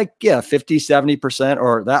 that felt like 50, 70%,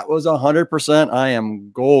 or that was 100%. I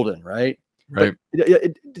am golden, right? Right.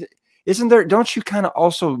 Isn't there? Don't you kind of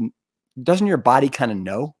also? Doesn't your body kind of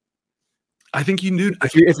know? I think you knew.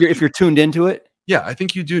 If you're tuned into it. Yeah, I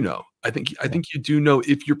think you do know. I think you do know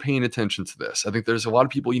if you're paying attention to this. I think there's a lot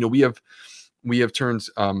of people. We have turned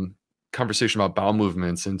conversation about bowel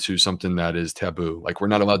movements into something that is taboo. Like, we're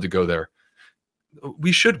not allowed to go there.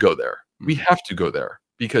 We should go there. We have to go there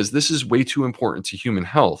because this is way too important to human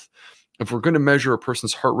health. If we're going to measure a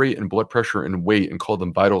person's heart rate and blood pressure and weight and call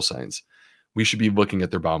them vital signs, we should be looking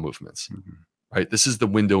at their bowel movements. Right? This is the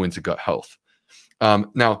window into gut health.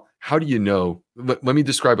 Now, how do you know? Let me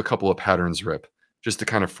describe a couple of patterns, Rip, just to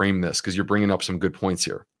kind of frame this, because you're bringing up some good points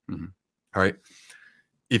here. All right.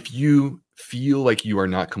 If you feel like you are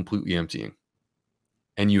not completely emptying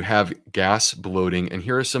and you have gas, bloating, and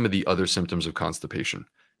here are some of the other symptoms of constipation.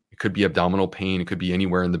 It could be abdominal pain. It could be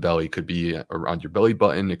anywhere in the belly. It could be around your belly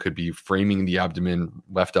button. It could be framing the abdomen,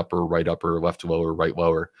 left upper, left lower, right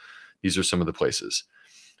lower. These are some of the places.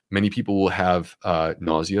 Many people will have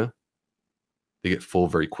nausea. They get full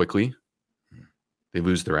very quickly. They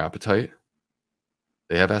lose their appetite.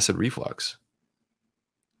 They have acid reflux.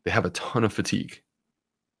 They have a ton of fatigue.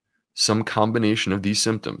 Some combination of these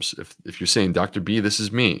symptoms. If you're saying, Dr. B, this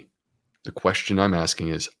is me, the question I'm asking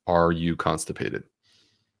is, are you constipated?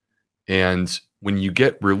 And when you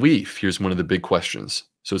get relief, here's one of the big questions.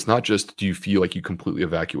 So it's not just, do you feel like you completely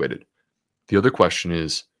evacuated? The other question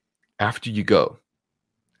is, after you go,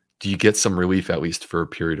 do you get some relief at least for a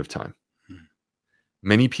period of time?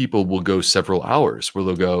 Many people will go several hours where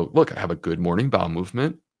they'll go, look, I have a good morning bowel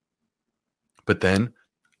movement, but then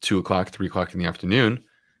 2 o'clock, 3 o'clock in the afternoon,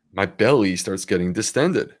 my belly starts getting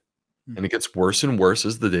distended and it gets worse and worse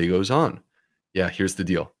as the day goes on. Yeah, here's the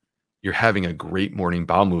deal. You're having a great morning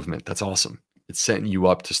bowel movement. That's awesome. It's setting you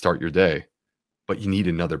up to start your day, but you need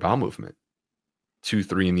another bowel movement. 2,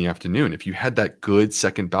 3 in the afternoon. If you had that good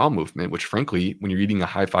second bowel movement, which frankly, when you're eating a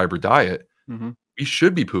high fiber diet, we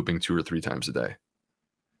should be pooping 2 or 3 times a day.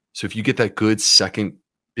 So if you get that good second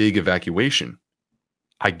big evacuation,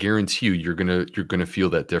 I guarantee you, you're gonna feel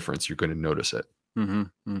that difference. You're gonna notice it.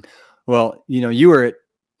 Well, you were at,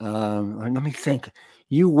 let me think.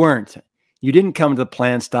 You didn't come to the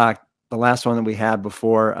Plant Stock, the last one that we had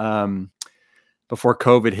before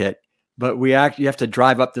COVID hit, but you have to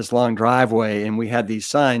drive up this long driveway, and we had these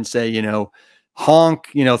signs say, honk,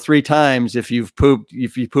 3 times if you poop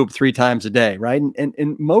 3 times a day. Right.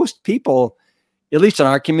 And most people, at least in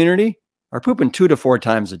our community, are pooping 2 to 4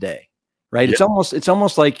 times a day. Right. Yeah. It's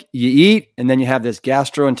almost like you eat and then you have this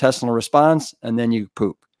gastrointestinal response and then you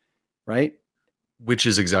poop. Right. Which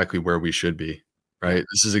is exactly where we should be. Right.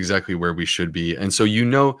 This is exactly where we should be. And so,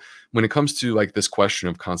 when it comes to like this question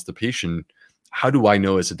of constipation, how do I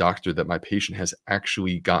know as a doctor that my patient has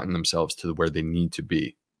actually gotten themselves to where they need to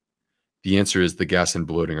be? The answer is the gas and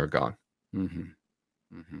bloating are gone.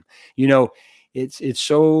 It's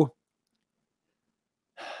so,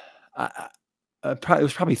 it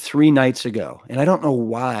was probably 3 nights ago, and I don't know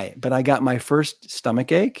why, but I got my first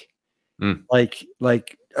stomach ache,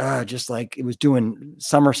 just like it was doing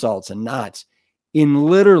somersaults and knots in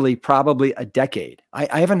literally probably a decade.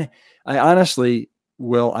 I honestly,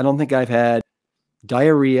 Will, I don't think I've had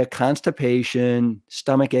diarrhea, constipation,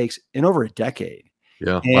 stomach aches in over a decade.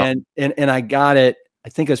 Yeah. And I got it. I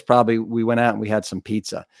think it's probably, we went out and we had some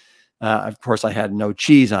pizza. Of course I had no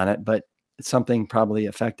cheese on it, but something probably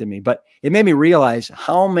affected me. But it made me realize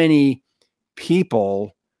how many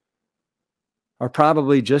people are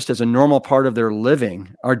probably just as a normal part of their living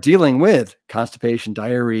are dealing with constipation,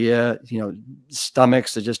 diarrhea,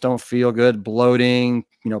 stomachs that just don't feel good, bloating,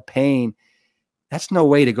 pain. That's no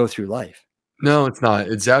way to go through life. No, it's not.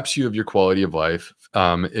 It zaps you of your quality of life.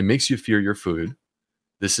 It makes you fear your food.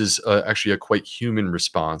 This is actually a quite human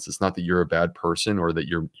response. It's not that you're a bad person or that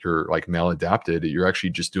you're like maladapted. You're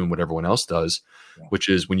actually just doing what everyone else does, which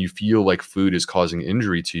is when you feel like food is causing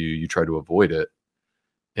injury to you, you try to avoid it.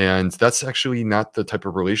 And that's actually not the type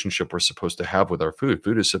of relationship we're supposed to have with our food.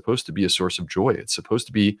 Food is supposed to be a source of joy. It's supposed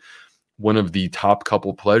to be one of the top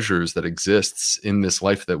couple pleasures that exists in this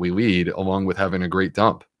life that we lead, along with having a great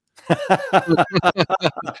dump. And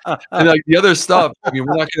like the other stuff, I mean,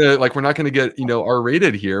 we're not gonna get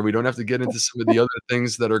R-rated here. We don't have to get into some of the other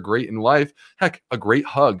things that are great in life. Heck, a great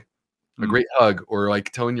hug, or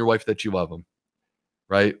like telling your wife that you love them,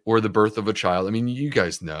 right? Or the birth of a child. I mean, you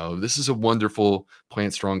guys know this is a wonderful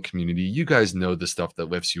Plant Strong community. You guys know the stuff that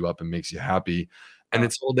lifts you up and makes you happy, and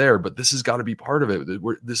it's all there. But this has got to be part of it.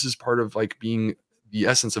 This is part of like being the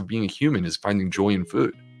essence of being a human, is finding joy in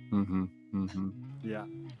food. Yeah.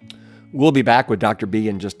 We'll be back with Dr. B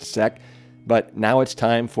in just a sec, but now it's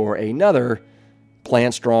time for another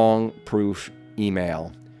Plant Strong Proof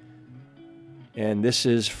email. And this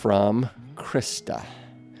is from Krista.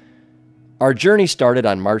 Our journey started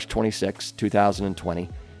on March 26, 2020,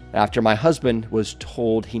 after my husband was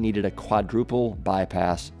told he needed a quadruple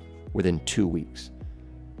bypass within 2 weeks.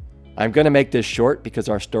 I'm going to make this short because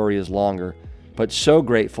our story is longer, but so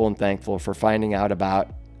grateful and thankful for finding out about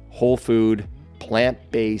whole food,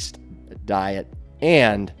 plant-based diet,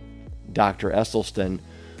 and Dr. Esselstyn,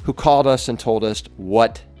 who called us and told us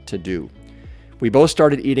what to do. We both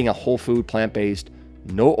started eating a whole food, plant-based,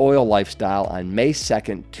 no oil lifestyle on May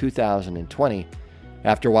 2nd, 2020,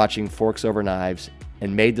 after watching Forks Over Knives,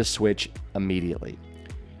 and made the switch immediately.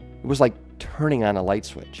 It was like turning on a light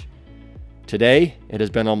switch. Today, it has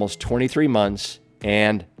been almost 23 months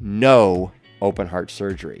and no open heart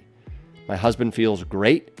surgery. My husband feels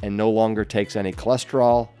great and no longer takes any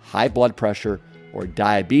cholesterol, high blood pressure, or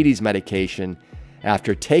diabetes medication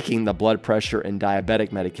after taking the blood pressure and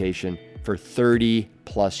diabetic medication for 30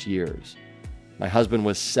 plus years. My husband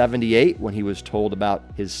was 78 when he was told about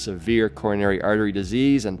his severe coronary artery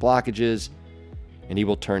disease and blockages, and he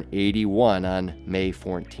will turn 81 on May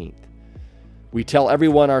 14th. We tell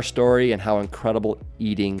everyone our story and how incredible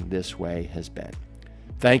eating this way has been.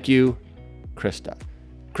 Thank you, Krista.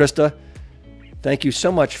 Krista, thank you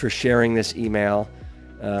so much for sharing this email.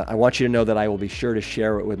 I want you to know that I will be sure to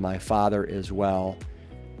share it with my father as well.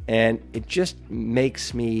 And it just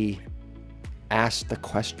makes me ask the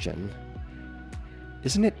question,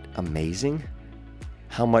 isn't it amazing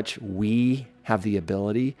how much we have the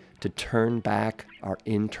ability to turn back our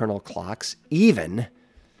internal clocks, even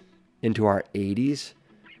into our 80s?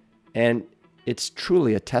 And it's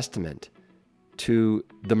truly a testament to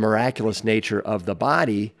the miraculous nature of the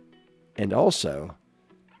body and also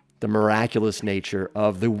the miraculous nature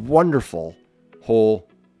of the wonderful whole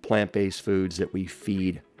plant-based foods that we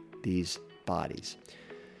feed these bodies.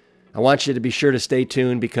 I want you to be sure to stay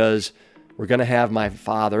tuned because we're going to have my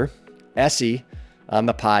father, Essie, on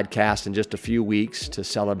the podcast in just a few weeks to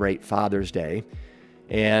celebrate Father's Day.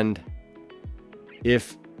 And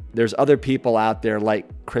if there's other people out there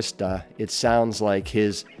like Krista, it sounds like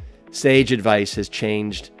his sage advice has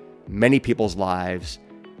changed many people's lives,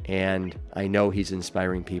 and I know he's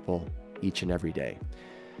inspiring people each and every day.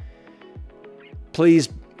 Please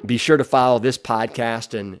be sure to follow this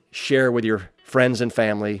podcast and share with your friends and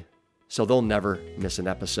family so they'll never miss an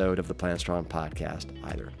episode of the Plant Strong podcast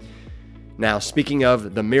either. Now, speaking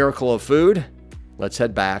of the miracle of food, let's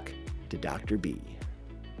head back to Dr. B.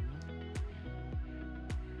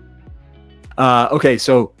 Okay,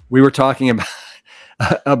 so we were talking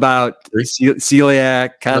about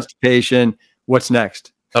celiac, constipation. What's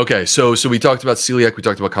next? Okay, so we talked about celiac, we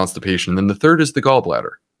talked about constipation, and then the third is the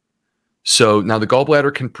gallbladder. So now the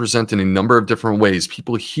gallbladder can present in a number of different ways.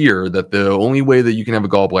 People hear that the only way that you can have a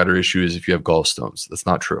gallbladder issue is if you have gallstones. That's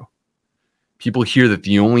not true. People hear that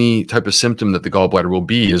the only type of symptom that the gallbladder will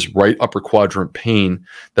be is right upper quadrant pain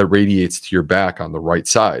that radiates to your back on the right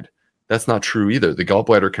side. That's not true either. The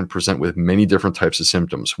gallbladder can present with many different types of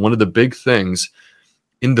symptoms. One of the big things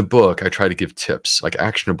in the book, I try to give tips, like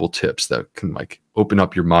actionable tips that can like open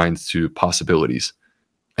up your mind to possibilities,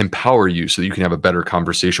 empower you so that you can have a better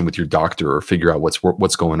conversation with your doctor or figure out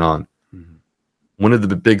what's going on. Mm-hmm. One of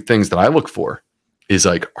the big things that I look for is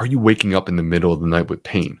like, are you waking up in the middle of the night with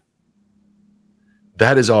pain?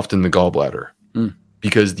 That is often the gallbladder.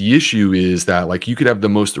 Because the issue is that like you could have the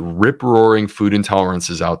most rip-roaring food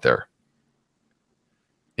intolerances out there,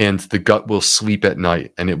 and the gut will sleep at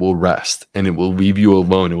night and it will rest and it will leave you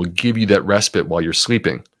alone. It will give you that respite while you're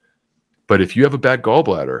sleeping. But if you have a bad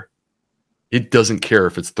gallbladder, it doesn't care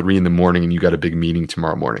if it's 3 a.m. and you got a big meeting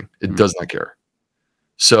tomorrow morning. It does not care.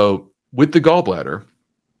 So with the gallbladder,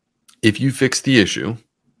 if you fix the issue,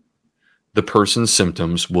 the person's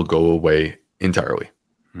symptoms will go away entirely.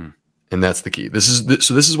 And that's the key. This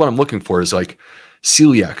is what I'm looking for is like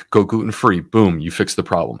celiac, go gluten-free. Boom, you fix the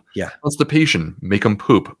problem. Yeah. Constipation, make them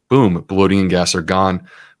poop. Boom, bloating and gas are gone.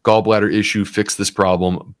 Gallbladder issue, fix this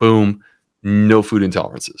problem. Boom, no food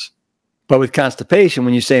intolerances. But with constipation,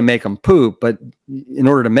 when you say make them poop, but in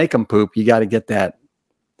order to make them poop, you got to get that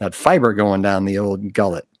fiber going down the old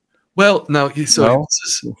gullet. Well, now, so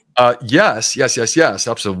yes,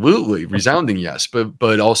 absolutely, resounding yes.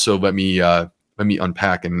 But also let me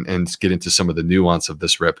unpack and get into some of the nuance of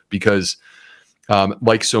this rip, because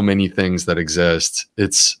like so many things that exist,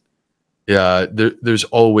 there's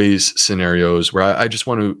always scenarios where I just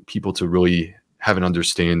want people to really have an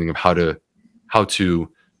understanding of how to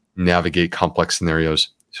navigate complex scenarios.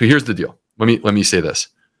 So here's the deal. Let me say this.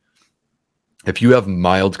 If you have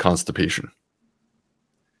mild constipation,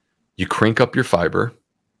 you crank up your fiber,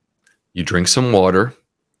 you drink some water,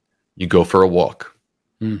 you go for a walk.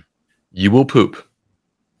 You will poop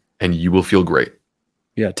and you will feel great.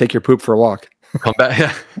 Yeah, take your poop for a walk.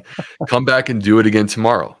 Come back and do it again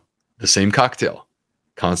tomorrow. The same cocktail.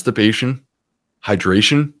 Constipation,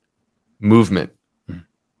 hydration, movement.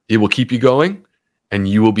 It will keep you going and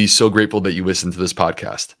you will be so grateful that you listened to this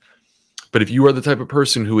podcast. But if you are the type of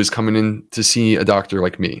person who is coming in to see a doctor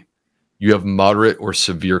like me, you have moderate or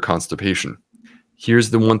severe constipation.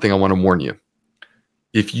 Here's the one thing I want to warn you.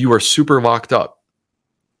 If you are super locked up,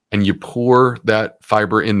 and you pour that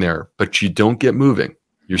fiber in there, but you don't get moving,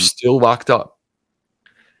 you're still locked up,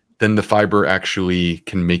 then the fiber actually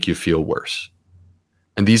can make you feel worse.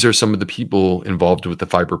 And these are some of the people involved with the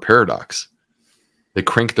fiber paradox. They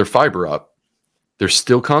crank their fiber up, they're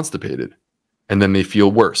still constipated, and then they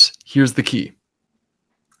feel worse. Here's the key.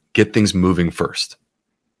 Get things moving first.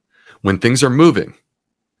 When things are moving,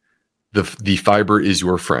 the fiber is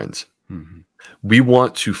your friend. Mm-hmm. We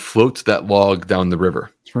want to float that log down the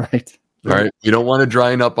river. Right. All right. You don't want to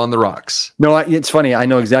drying up on the rocks. No, it's funny. I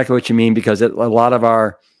know exactly what you mean, because a lot of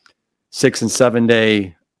our 6 and 7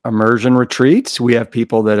 day immersion retreats, we have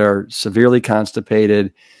people that are severely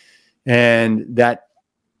constipated, and that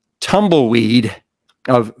tumbleweed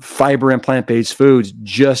of fiber and plant-based foods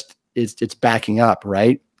just it's backing up,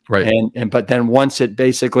 right? Right. But then once it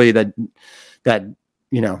basically that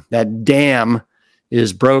dam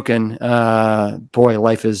is broken, boy,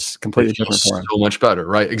 life is completely different for him. So much better,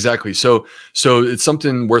 right? Exactly. So it's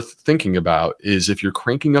something worth thinking about, is if you're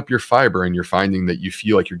cranking up your fiber and you're finding that you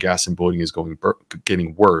feel like your gas and bloating is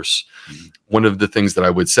getting worse, mm-hmm. one of the things that I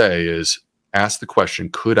would say is ask the question,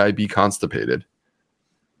 could I be constipated?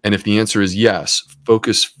 And if the answer is yes,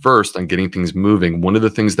 focus first on getting things moving. One of the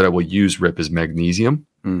things that I will use, Rip, is magnesium.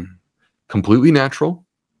 Completely natural.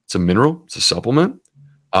 It's a mineral. It's a supplement.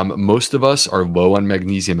 Most of us are low on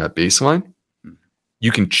magnesium at baseline.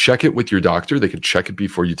 You can check it with your doctor. They could check it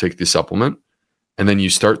before you take the supplement. And then you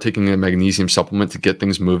start taking a magnesium supplement to get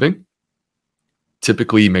things moving.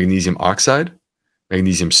 Typically magnesium oxide,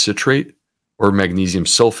 magnesium citrate, or magnesium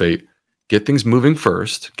sulfate. Get things moving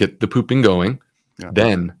first, get the pooping going,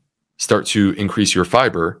 then start to increase your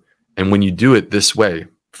fiber. And when you do it this way,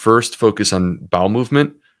 first focus on bowel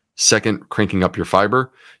movement, second, cranking up your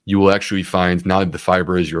fiber, you will actually find now the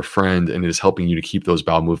fiber is your friend and it is helping you to keep those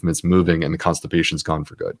bowel movements moving, and the constipation's gone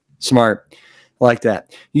for good. Smart. I like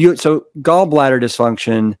that. So gallbladder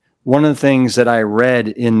dysfunction, one of the things that I read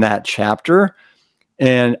in that chapter,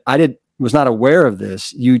 and I was not aware of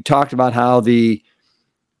this, you talked about how the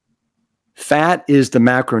fat is the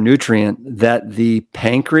macronutrient that the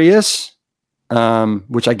pancreas,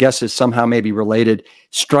 which I guess is somehow maybe related,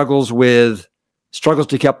 struggles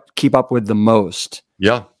to keep up with the most.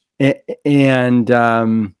 Yeah. And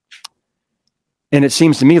it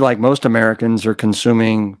seems to me like most Americans are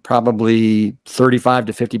consuming probably 35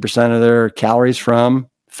 to 50% of their calories from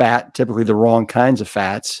fat, typically the wrong kinds of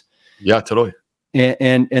fats. Yeah, totally.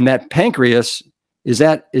 And that pancreas, is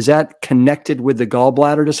that connected with the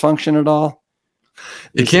gallbladder dysfunction at all?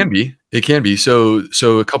 It can be.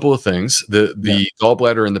 So a couple of things. The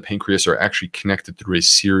gallbladder and the pancreas are actually connected through a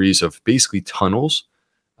series of basically tunnels.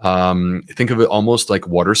 Think of it almost like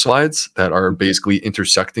water slides that are basically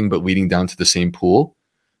intersecting but leading down to the same pool.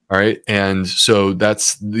 All right. And so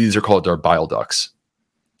these are called our bile ducts.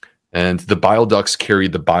 And the bile ducts carry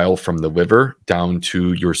the bile from the liver down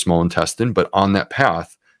to your small intestine. But on that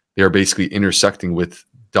path, they are basically intersecting with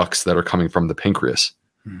ducts that are coming from the pancreas.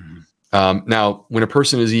 Mm-hmm. Now, when a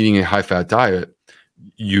person is eating a high-fat diet,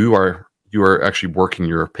 you are actually working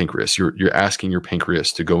your pancreas. You're asking your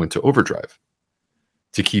pancreas to go into overdrive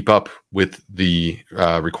to keep up with the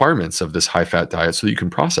requirements of this high-fat diet so that you can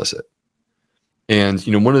process it. And,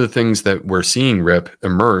 one of the things that we're seeing, Rip,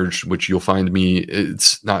 emerge, which you'll find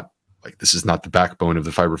it's not like this is not the backbone of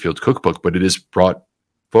the Fiber Field Cookbook, but it is brought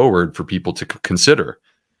forward for people to consider,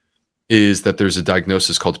 is that there's a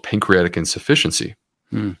diagnosis called pancreatic insufficiency.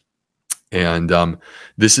 And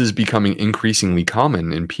this is becoming increasingly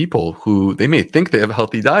common in people who they may think they have a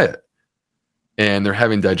healthy diet and they're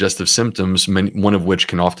having digestive symptoms, one of which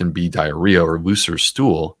can often be diarrhea or looser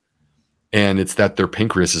stool. And it's that their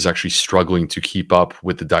pancreas is actually struggling to keep up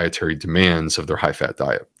with the dietary demands of their high-fat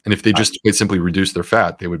diet. And if they just simply reduce their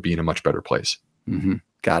fat, they would be in a much better place. Mm-hmm.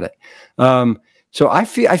 Got it. So I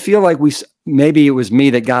feel like maybe it was me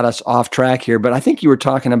that got us off track here, but I think you were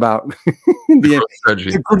talking about the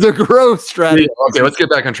growth strategy. Yeah, okay, let's get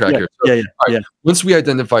back on track here. So, Once we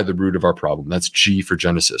identify the root of our problem, that's G for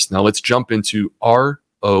Genesis. Now let's jump into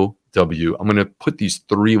ROW. I'm going to put these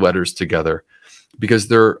 3 letters together because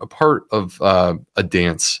they're a part of a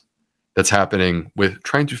dance that's happening with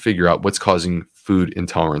trying to figure out what's causing food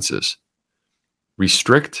intolerances.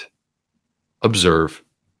 Restrict, observe,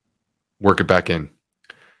 work it back in.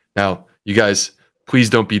 Now, you guys, please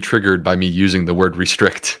don't be triggered by me using the word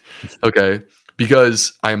restrict, okay?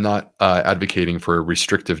 Because I am not advocating for a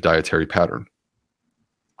restrictive dietary pattern.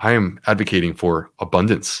 I am advocating for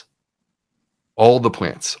abundance. All the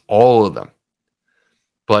plants, all of them.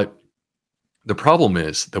 But the problem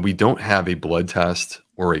is that we don't have a blood test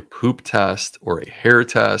or a poop test or a hair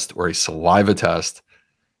test or a saliva test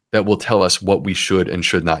that will tell us what we should and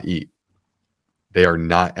should not eat. They are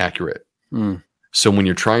not accurate. So when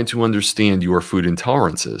you're trying to understand your food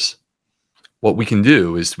intolerances, what we can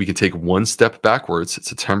do is we can take one step backwards.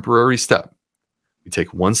 It's a temporary step. We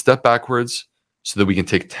take one step backwards so that we can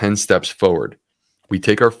take 10 steps forward. We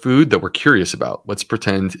take our food that we're curious about. Let's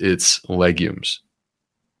pretend it's legumes.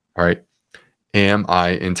 All right. Am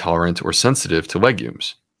I intolerant or sensitive to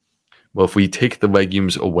legumes? Well, if we take the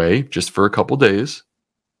legumes away just for a couple days,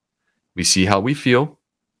 we see how we feel,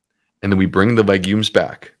 and then we bring the legumes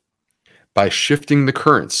back. By shifting the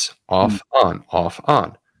currents off,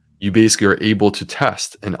 on, you basically are able to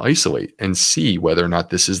test and isolate and see whether or not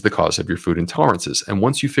this is the cause of your food intolerances. And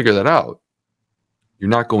once you figure that out, you're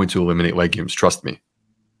not going to eliminate legumes, trust me.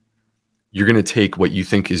 You're going to take what you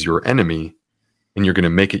think is your enemy and you're going to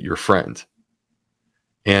make it your friend.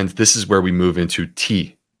 And this is where we move into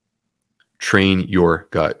T, train your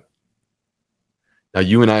gut. Now,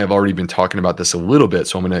 you and I have already been talking about this a little bit,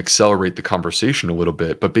 so I'm going to accelerate the conversation a little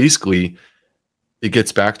bit. But basically, it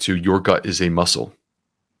gets back to your gut is a muscle.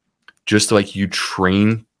 Just like you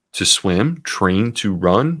train to swim, train to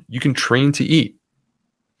run, you can train to eat.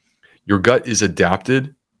 Your gut is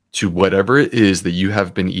adapted to whatever it is that you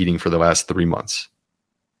have been eating for the last 3 months.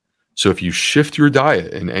 So if you shift your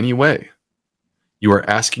diet in any way, you are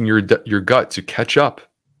asking your gut to catch up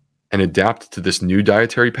and adapt to this new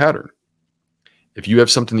dietary pattern. If you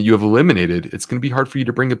have something that you have eliminated, it's going to be hard for you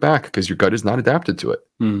to bring it back because your gut is not adapted to it.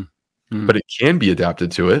 But it can be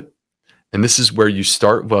adapted to it. And this is where you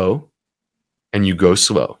start low and you go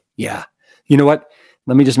slow. Yeah. You know what?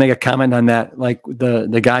 Let me just make a comment on that. Like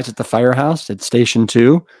the guys at the firehouse at Station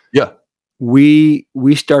 2. Yeah. We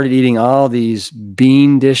started eating all these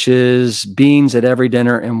beans at every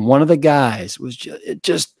dinner. And one of the guys it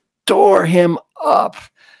just tore him up,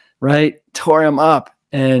 right? Tore him up.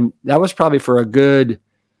 And that was probably for a good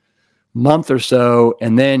month or so.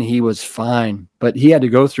 And then he was fine, but he had to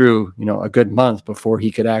go through, a good month before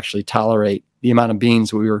he could actually tolerate the amount of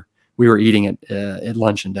beans we were eating at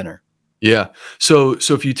lunch and dinner. Yeah. So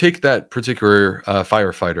if you take that particular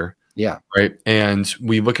firefighter, yeah, right, and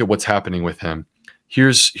we look at what's happening with him,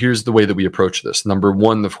 here's the way that we approach this. Number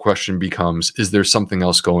one, the question becomes, is there something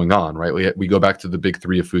else going on, right? We go back to the big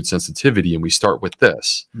three of food sensitivity and we start with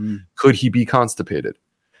this. Could he be constipated?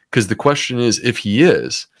 Because the question is, if he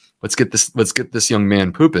is, let's get this young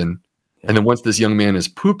man pooping. Yeah. And then once this young man is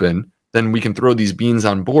pooping, then we can throw these beans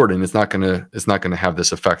on board and it's not gonna have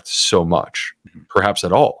this effect so much, perhaps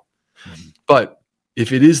at all. But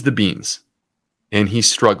if it is the beans and he's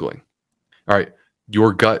struggling, all right,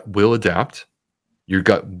 your gut will adapt. Your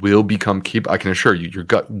gut will become I can assure you, your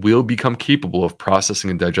gut will become capable of processing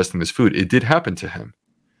and digesting this food. It did happen to him.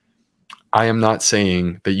 I am not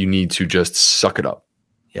saying that you need to just suck it up.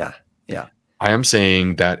 Yeah. Yeah. I am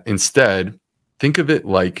saying that instead, think of it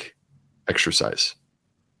like exercise.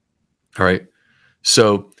 All right.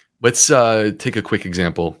 So let's take a quick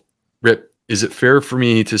example. Rip, is it fair for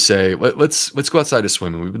me to say, let's go outside to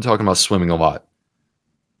swim? And we've been talking about swimming a lot.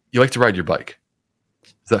 You like to ride your bike.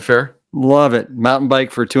 Is that fair? Love it. Mountain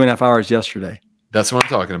bike for 2.5 hours yesterday. That's what I'm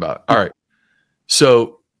talking about. All right.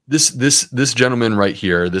 So this gentleman right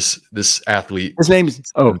here, this athlete. His name's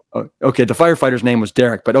okay. The firefighter's name was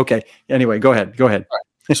Derek, but okay. Anyway, go ahead. Right.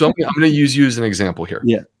 So I'm going to use you as an example here.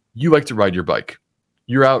 Yeah. You like to ride your bike.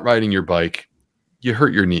 You're out riding your bike. You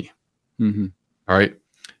hurt your knee. Mm-hmm. All right.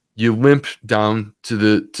 You limp down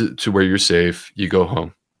to where you're safe. You go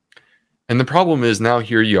home. And the problem is now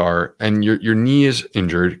here you are and your knee is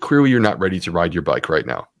injured. Clearly you're not ready to ride your bike right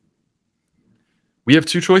now. We have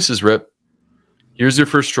two choices, Rip. Here's your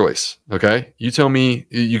first choice. Okay. You tell me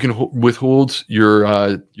you can withhold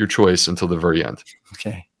your choice until the very end.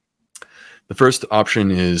 Okay. The first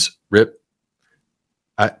option is, Rip,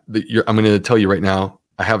 I'm going to tell you right now,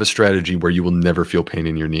 I have a strategy where you will never feel pain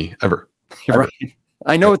in your knee ever. Right.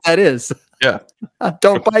 I know what that is. Yeah.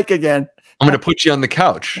 Don't bike again. I'm going to put you on the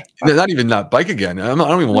couch. Not bike again. I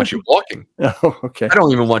don't even want you walking. Oh, okay. I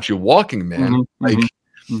don't even want you walking, man.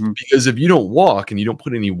 Because if you don't walk and you don't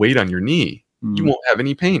put any weight on your knee, you won't have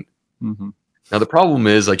any pain. Now, the problem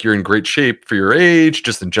is, like, you're in great shape for your age.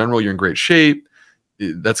 Just in general, you're in great shape.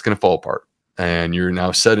 That's going to fall apart. And you're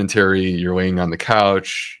now sedentary. You're laying on the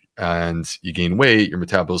couch and you gain weight. Your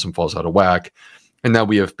metabolism falls out of whack. And now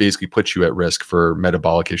we have basically put you at risk for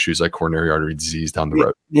metabolic issues like coronary artery disease down the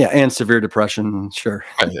road. Yeah, and severe depression, sure.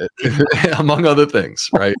 Among other things,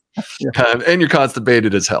 right? Yeah. And you're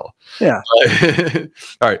constipated as hell. Yeah.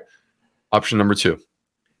 All right. Option number 2.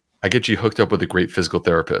 I get you hooked up with a great physical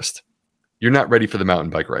therapist. You're not ready for the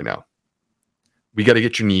mountain bike right now. We got to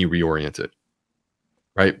get your knee reoriented,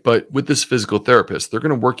 right? But with this physical therapist, they're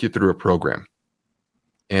going to work you through a program.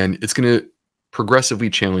 And it's going to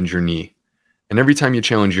progressively challenge your knee. And every time you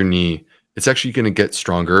challenge your knee, it's actually going to get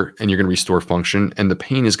stronger and you're going to restore function and the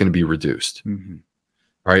pain is going to be reduced. All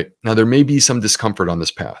right. Now, there may be some discomfort on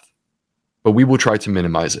this path, but we will try to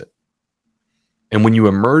minimize it. And when you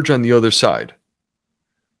emerge on the other side,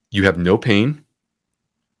 you have no pain.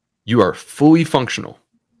 You are fully functional.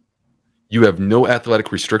 You have no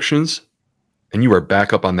athletic restrictions, and you are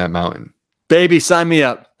back up on that mountain. Baby, sign me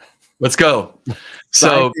up. Let's go.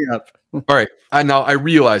 Sign me up. All right. Now I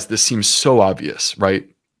realize this seems so obvious, right?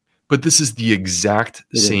 But this is the exact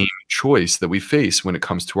same choice that we face when it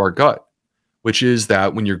comes to our gut, which is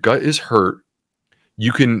that when your gut is hurt,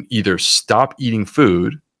 you can either stop eating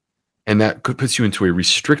food, and that puts you into a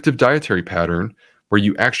restrictive dietary pattern where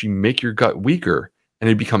you actually make your gut weaker and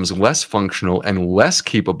it becomes less functional and less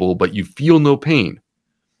capable, but you feel no pain.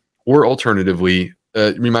 Or alternatively,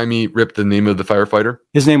 remind me, Rip, the name of the firefighter?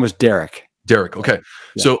 His name was Derek. Derek. Okay.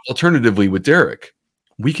 Yeah. So alternatively with Derek,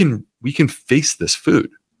 we can face this food.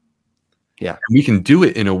 Yeah. And we can do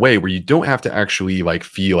it in a way where you don't have to actually like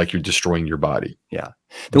feel like you're destroying your body. Yeah.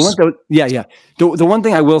 The one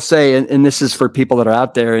thing I will say, and this is for people that are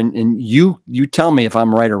out there, and you tell me if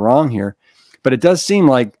I'm right or wrong here, but it does seem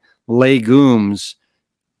like legumes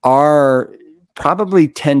are probably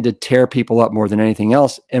tend to tear people up more than anything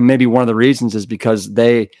else. And maybe one of the reasons is because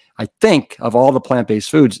I think of all the plant-based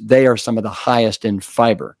foods, they are some of the highest in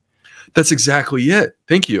fiber. That's exactly it.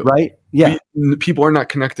 Thank you. Right? Yeah. People are not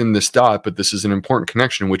connecting this dot, but this is an important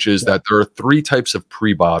connection, which is that there are 3 types of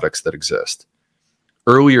prebiotics that exist.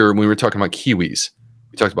 Earlier, when we were talking about kiwis,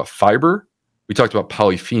 we talked about fiber, we talked about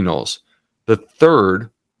polyphenols. The third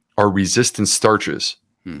are resistant starches.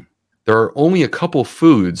 There are only a couple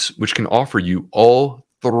foods which can offer you all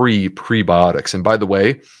 3 prebiotics. And by the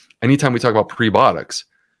way, anytime we talk about prebiotics,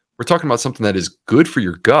 we're talking about something that is good for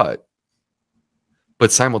your gut,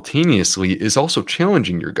 but simultaneously is also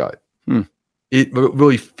challenging your gut. It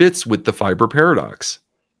really fits with the fiber paradox,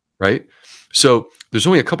 right? So there's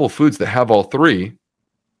only a couple of foods that have all 3.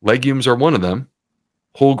 Legumes are one of them.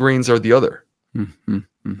 Whole grains are the other.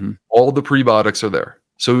 All the prebiotics are there.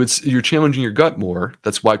 So you're challenging your gut more.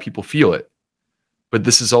 That's why people feel it. But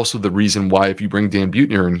this is also the reason why if you bring Dan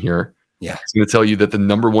Buettner in here, he's going to tell you that the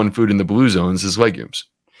number 1 food in the blue zones is legumes.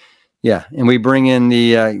 Yeah, and we bring in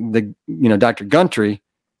the Dr. Guntry,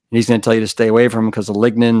 and he's going to tell you to stay away from them because of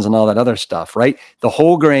lignans and all that other stuff, right? The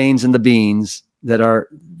whole grains and the beans that are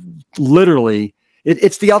literally,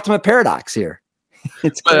 it's the ultimate paradox here.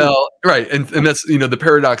 It's crazy. Well, right, and that's the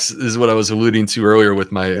paradox is what I was alluding to earlier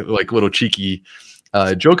with my like little cheeky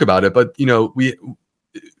joke about it. But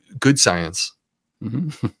good science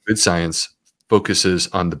focuses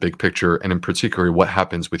on the big picture, and in particular, what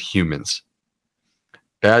happens with humans.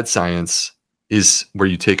 Bad science is where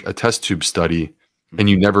you take a test tube study and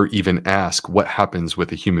you never even ask what happens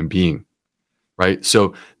with a human being, right?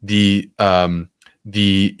 So the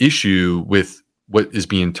issue with what is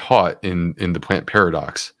being taught in the plant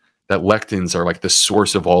paradox, that lectins are like the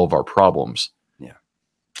source of all of our problems,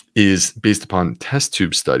 is based upon test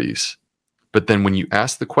tube studies. But then when you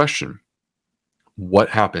ask the question, what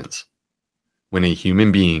happens when a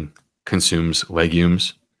human being consumes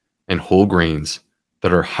legumes and whole grains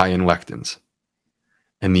that are high in lectins?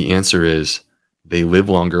 And the answer is they live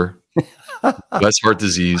longer, less heart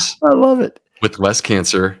disease. I love it. With less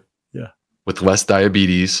cancer, with less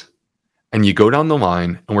diabetes. And you go down the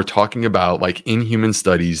line and we're talking about like in human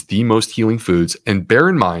studies, the most healing foods. And bear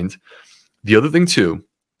in mind, the other thing too,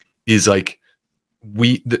 is like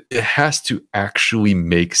it has to actually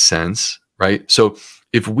make sense, right? So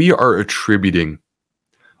if we are attributing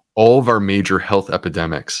all of our major health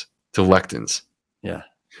epidemics to lectins,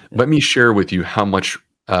 let me share with you how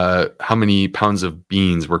many pounds of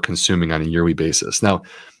beans we're consuming on a yearly basis. Now,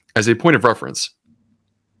 as a point of reference,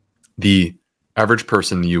 the average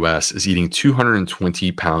person in the US is eating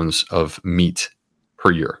 220 pounds of meat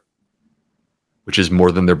per year, which is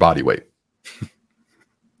more than their body weight.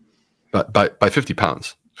 But by 50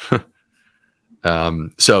 pounds.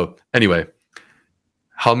 So anyway,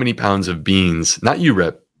 how many pounds of beans, not you,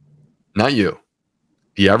 Rip, not you,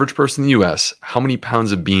 the average person in the US, how many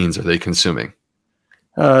pounds of beans are they consuming?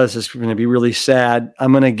 This is going to be really sad.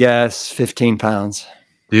 I'm going to guess 15 pounds.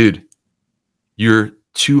 Dude, you're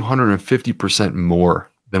 250%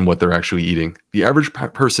 more than what they're actually eating. The average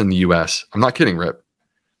person in the US, I'm not kidding, Rip,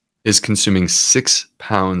 is consuming 6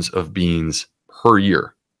 pounds of beans per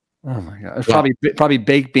year. Oh my God. Probably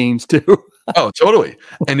baked beans too. Oh, totally.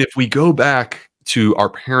 And if we go back to our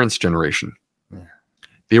parents' generation,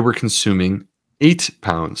 they were consuming 8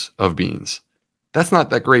 pounds of beans. That's not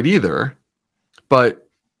that great either, but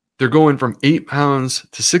they're going from 8 pounds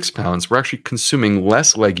to 6 pounds. We're actually consuming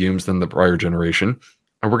less legumes than the prior generation.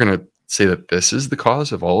 And we're going to say that this is the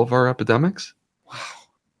cause of all of our epidemics. Wow.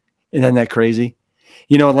 Isn't that crazy?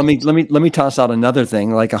 Let me toss out another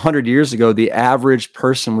thing. Like 100 years ago, the average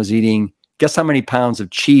person was eating Guess how many pounds of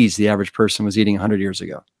cheese the average person was eating 100 years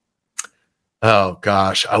ago? Oh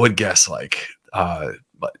gosh, I would guess like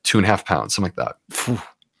 2.5 pounds, something like that.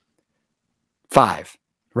 5,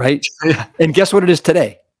 right? Yeah. And guess what it is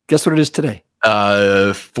today? Guess what it is today?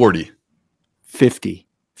 40. 50.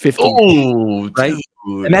 Oh, right?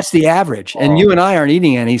 dude. And that's the average. And you and I aren't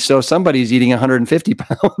eating any, so somebody's eating 150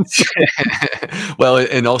 pounds. Well,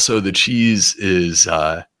 and also the cheese is,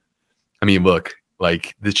 look,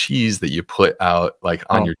 like the cheese that you put out like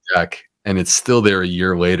on your deck and it's still there a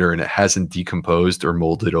year later and it hasn't decomposed or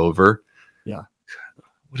molded over. Yeah.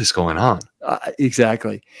 What is going on?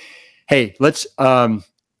 Exactly. Hey, let's,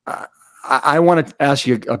 I want to ask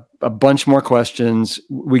you a bunch more questions.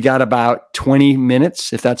 We got about 20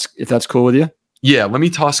 minutes, if that's cool with you. Yeah,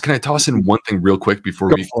 can I toss in one thing real quick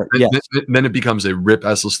before then it becomes a Rip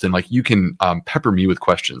Esselstyn. Like you can pepper me with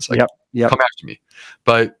questions. Like come after me.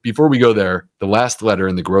 But before we go there, the last letter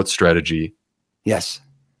in the growth strategy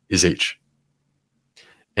is H.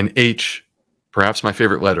 And H, perhaps my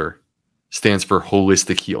favorite letter, stands for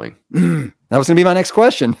holistic healing. That was going to be my next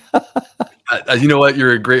question. You know what?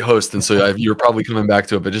 You're a great host, and so you're probably coming back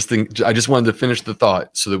to it. But I just wanted to finish the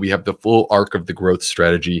thought so that we have the full arc of the growth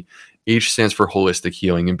strategy. H stands for holistic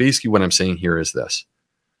healing, and basically what I'm saying here is this: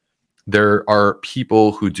 there are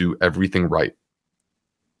people who do everything right,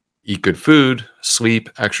 eat good food, sleep,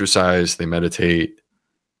 exercise, they meditate,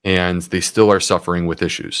 and they still are suffering with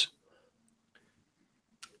issues.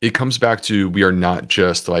 It comes back to we are not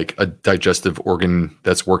just like a digestive organ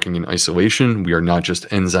that's working in isolation. We are not just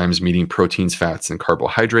enzymes meeting proteins, fats, and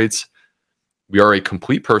carbohydrates. We are a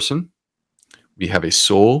complete person. We have a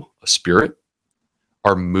soul, a spirit.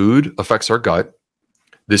 Our mood affects our gut.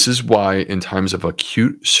 This is why in times of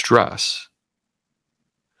acute stress,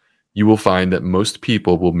 you will find that most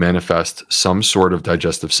people will manifest some sort of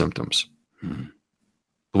digestive symptoms.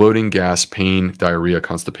 Bloating, gas, pain, diarrhea,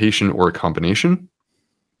 constipation, or a combination.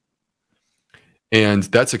 And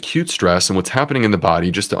that's acute stress. And what's happening in the body,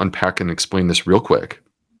 just to unpack and explain this real quick,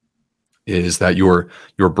 is that your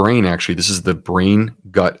brain actually, this is the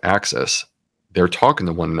brain-gut axis. They're talking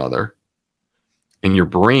to one another. And your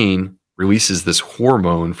brain releases this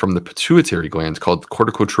hormone from the pituitary gland called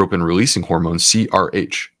corticotropin releasing hormone,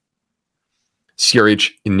 CRH.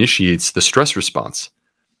 CRH initiates the stress response.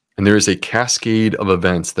 And there is a cascade of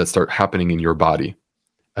events that start happening in your body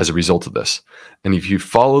as a result of this. And if you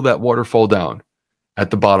follow that waterfall down,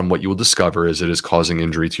 at the bottom, what you will discover is it is causing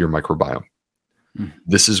injury to your microbiome.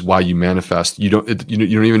 This is why you manifest. You don't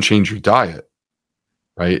even change your diet,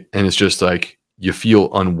 right? And it's just like you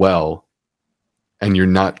feel unwell and you're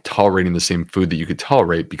not tolerating the same food that you could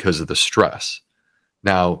tolerate because of the stress.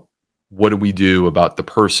 Now, what do we do about the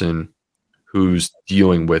person who's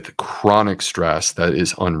dealing with chronic stress that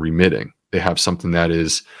is unremitting? They have something that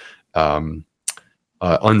is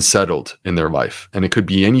unsettled in their life. And it could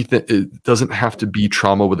be anything. It doesn't have to be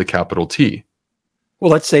trauma with a capital T.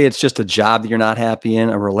 Well, let's say it's just a job that you're not happy in,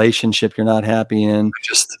 a relationship you're not happy in. I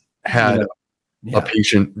just had a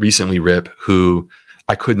patient recently, Rip, who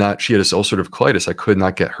she had this ulcerative colitis. I could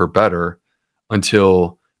not get her better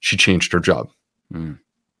until she changed her job. And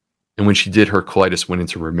when she did, her colitis went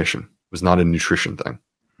into remission. It was not a nutrition thing.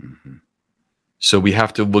 So we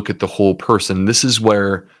have to look at the whole person. This is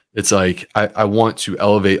where it's like, I want to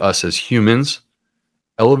elevate us as humans,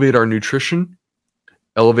 elevate our nutrition,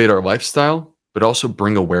 elevate our lifestyle, but also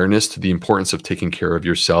bring awareness to the importance of taking care of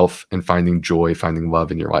yourself and finding joy, finding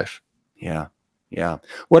love in your life. Yeah. Yeah.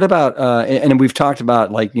 What about, and we've talked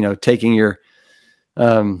about like, taking your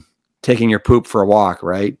poop for a walk,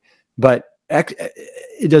 right? But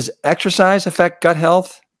does exercise affect gut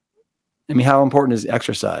health? I mean, how important is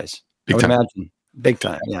exercise? Big time. Imagine. Big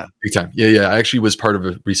time. Yeah. Big time. Yeah. I actually was part of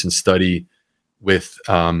a recent study with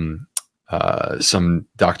some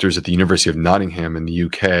doctors at the University of Nottingham in the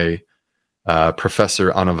UK,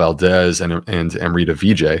 Professor Anna Valdez and Amrita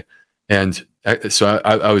Vijay. And so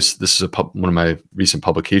this is one of my recent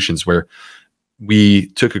publications where we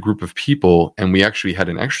took a group of people and we actually had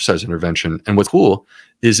an exercise intervention. And what's cool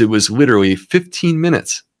is it was literally 15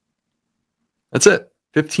 minutes. That's it.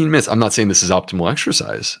 15 minutes. I'm not saying this is optimal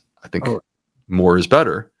exercise. I think more is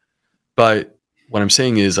better. But what I'm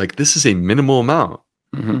saying is like, this is a minimal amount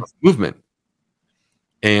of movement.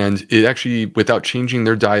 And it actually, without changing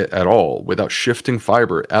their diet at all, without shifting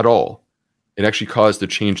fiber at all, it actually caused a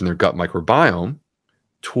change in their gut microbiome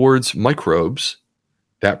towards microbes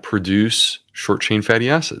that produce short chain fatty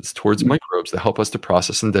acids, towards microbes that help us to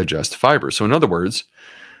process and digest fiber. So in other words,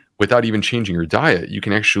 without even changing your diet, you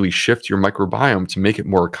can actually shift your microbiome to make it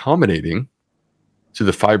more accommodating to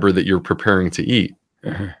the fiber that you're preparing to eat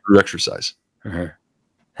through exercise.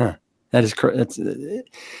 That is correct.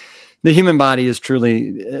 The human body is truly,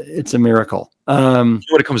 it's a miracle. What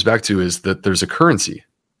it comes back to is that there's a currency,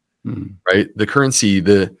 right? The currency,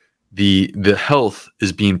 the health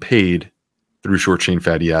is being paid through short chain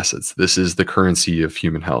fatty acids. This is the currency of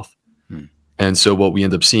human health. And so what we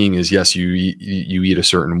end up seeing is, yes, you eat a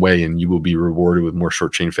certain way and you will be rewarded with more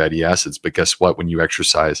short chain fatty acids. But guess what? When you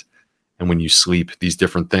exercise and when you sleep, these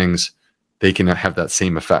different things, they can have that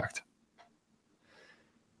same effect.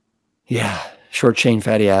 Yeah. Short chain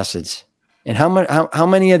fatty acids. And how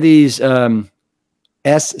many of these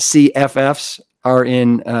SCFFs are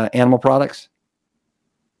in animal products?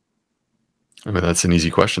 I mean, that's an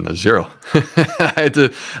easy question. That's 0. I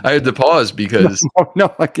had to pause because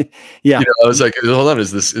no, I was like, hold on,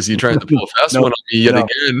 is he trying to pull a fast one on me yet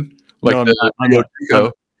again? Like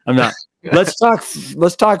I'm not. Let's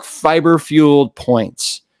talk fiber fueled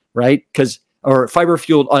points, right? Or fiber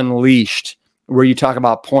fueled unleashed, where you talk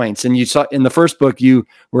about points. And you saw in the first book, you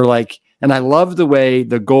were like, and I love the way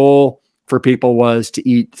the goal for people was to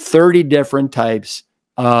eat 30 different types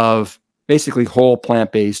of basically whole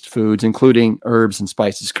plant-based foods, including herbs and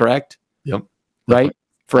spices, correct? Yep. Right?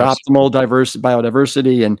 For optimal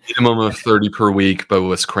biodiversity and minimum of 30 per week, but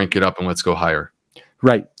let's crank it up and let's go higher.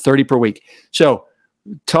 Right. 30 per week. So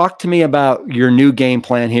talk to me about your new game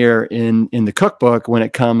plan here in the cookbook when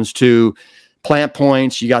it comes to plant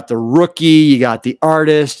points. You got the rookie, you got the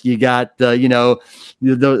artist, you got the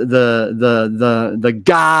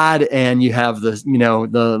god, and you have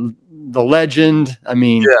the legend. I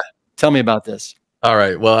mean, tell me about this. All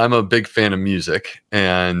right. Well, I'm a big fan of music,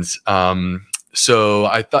 and so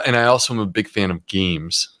I thought, and I also am a big fan of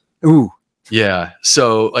games. Ooh. Yeah.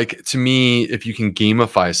 So like, to me, if you can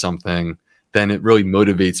gamify something, then it really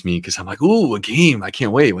motivates me because I'm like, ooh, a game. I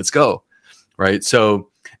can't wait. Let's go. Right. So,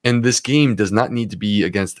 and this game does not need to be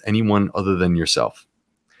against anyone other than yourself.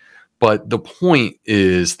 But the point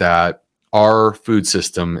is that our food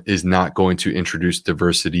system is not going to introduce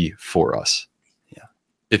diversity for us. Yeah.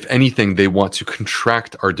 If anything, they want to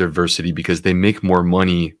contract our diversity because they make more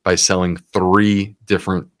money by selling 3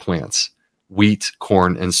 different plants: wheat,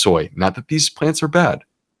 corn, and soy. Not that these plants are bad,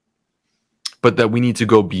 but that we need to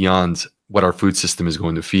go beyond what our food system is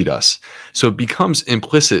going to feed us. So it becomes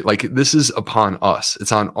implicit, like this is upon us.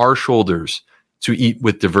 It's on our shoulders to eat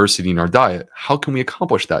with diversity in our diet. How can we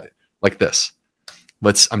accomplish that? Like this.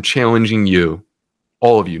 I'm challenging you,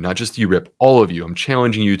 all of you, not just you, Rip, all of you. I'm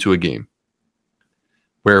challenging you to a game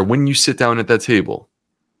where when you sit down at that table,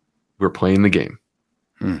 we're playing the game.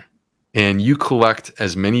 And you collect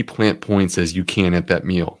as many plant points as you can at that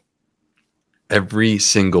meal. Every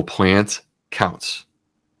single plant counts.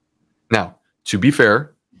 Now, to be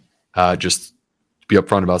fair, just to be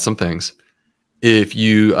upfront about some things, if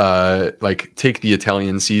you take the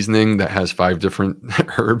Italian seasoning that has 5 different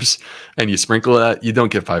herbs and you sprinkle that, you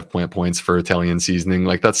don't get 5 plant points for Italian seasoning.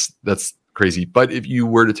 Like that's crazy. But if you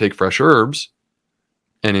were to take fresh herbs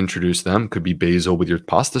and introduce them, could be basil with your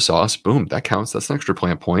pasta sauce, boom, that counts. That's an extra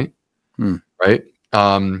plant point, right?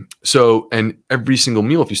 So, and every single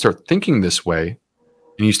meal, if you start thinking this way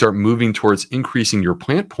and you start moving towards increasing your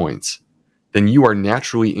plant points, then you are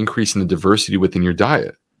naturally increasing the diversity within your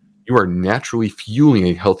diet. You are naturally fueling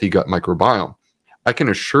a healthy gut microbiome. I can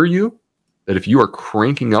assure you that if you are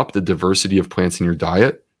cranking up the diversity of plants in your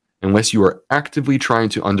diet, unless you are actively trying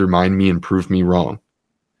to undermine me and prove me wrong,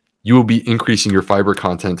 you will be increasing your fiber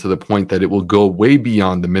content to the point that it will go way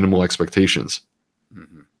beyond the minimal expectations.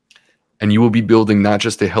 And you will be building not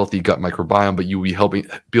just a healthy gut microbiome, but you will be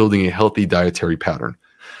building a healthy dietary pattern.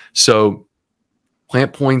 So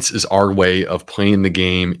plant points is our way of playing the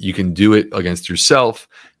game. You can do it against yourself.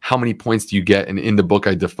 How many points do you get? And in the book,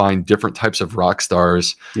 I define different types of rock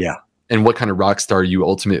stars. Yeah. And what kind of rock star you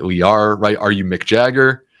ultimately are, right? Are you Mick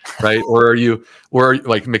Jagger, right? or are you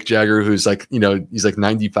like Mick Jagger, who's like, he's like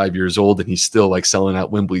 95 years old and he's still like selling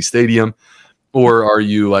out Wembley Stadium? Or are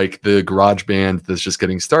you like the garage band that's just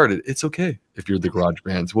getting started? It's okay if you're the garage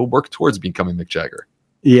band. We'll work towards becoming Mick Jagger.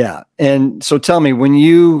 Yeah. And so tell me, when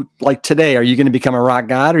you, like today, are you going to become a rock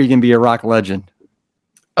god or are you going to be a rock legend?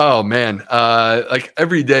 Oh man. Like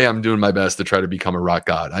every day I'm doing my best to try to become a rock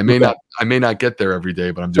god. I may not get there every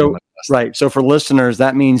day, but I'm doing my best. Right. So for listeners,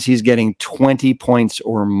 that means he's getting 20 points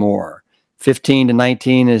or more. 15 to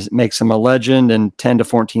 19 makes him a legend, and 10 to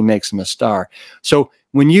 14 makes him a star. So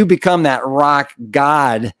when you become that rock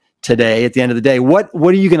god today, at the end of the day, what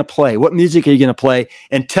are you going to play? What music are you going to play?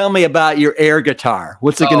 And tell me about your air guitar.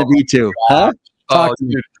 What's it going to be to? Huh?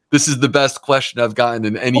 Dude, this is the best question I've gotten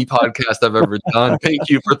in any podcast I've ever done. Thank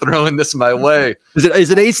you for throwing this my way. Is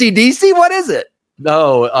it AC/DC? What is it?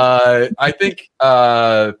 No, I think,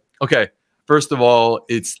 okay. First of all,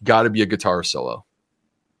 it's got to be a guitar solo.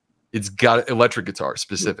 It's got electric guitar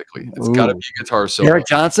specifically. It's got to be a guitar solo. Eric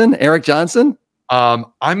Johnson.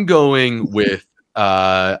 I'm going with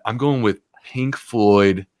Pink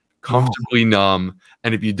Floyd, Comfortably Numb.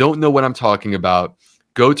 And if you don't know what I'm talking about,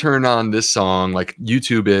 go turn on this song, like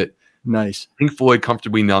YouTube it. Nice. Pink Floyd,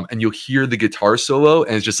 Comfortably Numb, and you'll hear the guitar solo,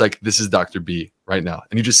 and it's just like, this is Dr. B right now.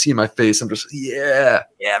 And you just see my face. I'm just, yeah,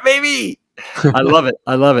 baby. I love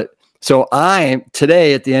it. So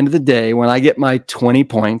today, at the end of the day, when I get my 20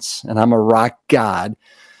 points and I'm a rock god,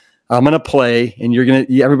 I'm going to play, and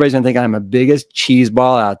everybody's going to think I'm the biggest cheese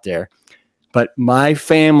ball out there. But my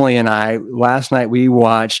family and I, last night, we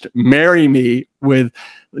watched Marry Me with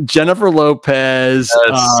Jennifer Lopez,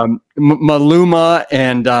 Maluma,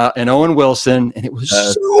 and Owen Wilson. And it was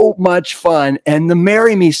so much fun. And the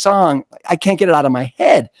Marry Me song, I can't get it out of my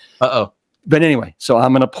head. Uh-oh. But anyway, so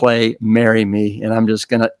I'm going to play Marry Me, and I'm just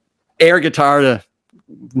going to air guitar to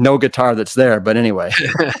no guitar that's there. But anyway.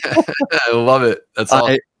 I love it. That's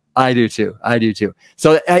awesome. I do too.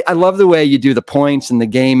 So I love the way you do the points and the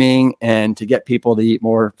gaming and to get people to eat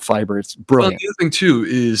more fiber. It's brilliant. Well, the other thing too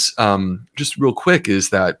is just real quick is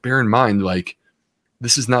that bear in mind, like,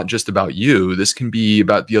 this is not just about you. This can be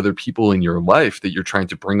about the other people in your life that you're trying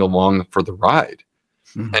to bring along for the ride,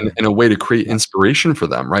 and a way to create inspiration for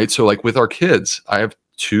them. Right. So like with our kids, I have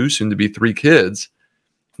 2, soon to be 3 kids.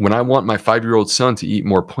 When I want my 5-year-old son to eat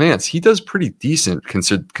more plants, he does pretty decent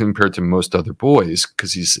compared to most other boys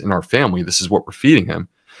because he's in our family. This is what we're feeding him.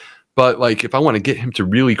 But like, if I want to get him to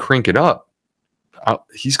really crank it up,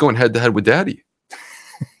 he's going head to head with daddy.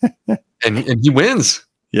 and he wins.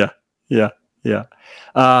 Yeah.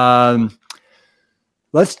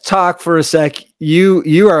 Let's talk for a sec.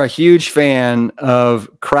 You are a huge fan of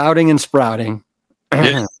crowding and sprouting.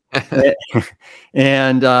 Yes.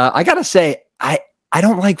 And I got to say, I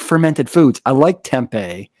don't like fermented foods. I like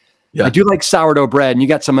tempeh. Yeah. I do like sourdough bread, and you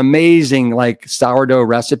got some amazing like sourdough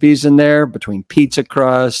recipes in there between pizza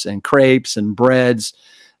crusts and crepes and breads.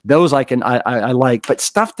 Those I like, but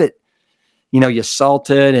stuff that, you salt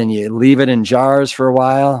it and you leave it in jars for a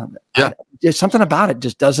while. Yeah. There's something about it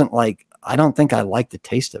just doesn't I don't think I like the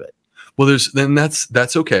taste of it. Well,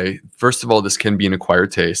 that's okay. First of all, this can be an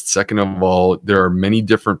acquired taste. Second of all, there are many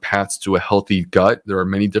different paths to a healthy gut. There are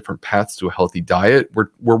many different paths to a healthy diet.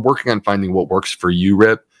 We're working on finding what works for you,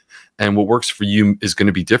 Rip, and what works for you is going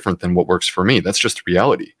to be different than what works for me. That's just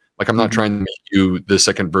reality. Like, I'm not trying to make you the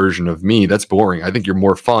second version of me. That's boring. I think you're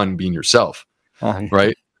more fun being yourself,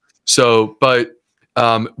 right? So, but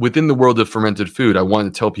within the world of fermented food, I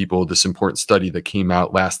wanted to tell people this important study that came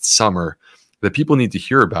out last summer that people need to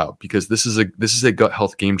hear about, because this is a gut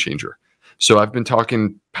health game changer. So I've been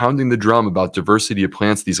pounding the drum about diversity of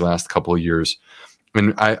plants these last couple of years.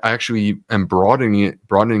 And I actually am broadening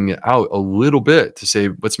it out a little bit to say,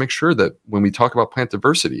 let's make sure that when we talk about plant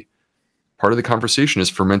diversity, part of the conversation is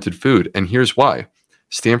fermented food. And here's why.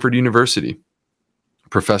 Stanford University,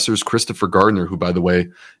 professors Christopher Gardner, who, by the way,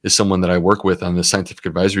 is someone that I work with on the scientific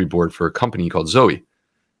advisory board for a company called Zoe.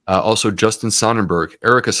 Also, Justin Sonnenberg,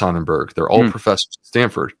 Erica Sonnenberg, they're all professors at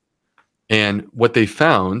Stanford. And what they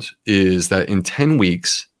found is that in 10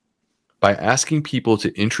 weeks, by asking people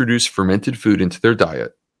to introduce fermented food into their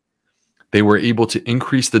diet, they were able to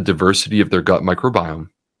increase the diversity of their gut microbiome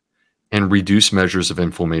and reduce measures of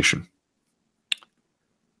inflammation.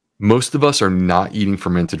 Most of us are not eating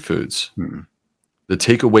fermented foods. The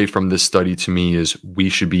takeaway from this study to me is we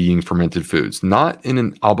should be eating fermented foods, not in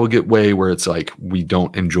an obligate way where it's like we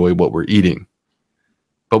don't enjoy what we're eating.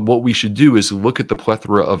 But what we should do is look at the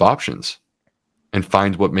plethora of options and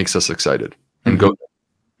find what makes us excited and go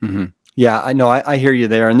there. Yeah, I know. I hear you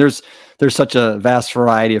there. And there's such a vast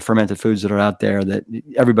variety of fermented foods that are out there that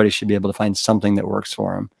everybody should be able to find something that works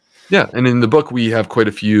for them. Yeah. And in the book, we have quite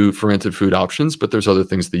a few fermented food options, but there's other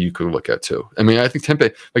things that you could look at too. I mean, I think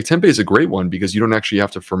tempeh is a great one because you don't actually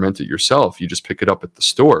have to ferment it yourself. You just pick it up at the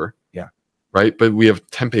store. Yeah. Right. But we have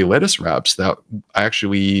tempeh lettuce wraps that I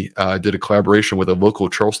actually did a collaboration with a local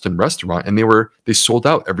Charleston restaurant, and they sold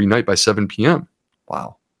out every night by 7 p.m.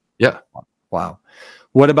 Wow. Yeah. Wow.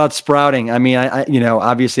 What about sprouting? I mean, I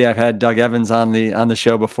obviously I've had Doug Evans on the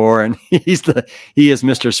show before, and he is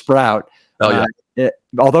Mr. Sprout. Oh yeah.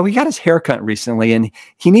 Although he got his hair cut recently, and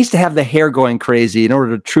he needs to have the hair going crazy in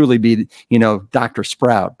order to truly be, Dr.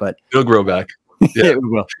 Sprout. But it'll grow back. Yeah. It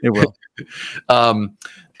will. All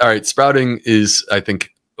right. Sprouting is, I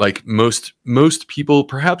think, like most people,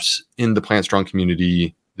 perhaps in the Plant Strong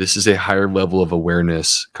community, this is a higher level of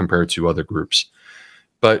awareness compared to other groups.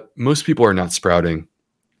 But most people are not sprouting,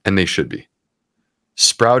 and they should be.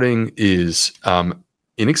 Sprouting is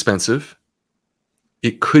inexpensive.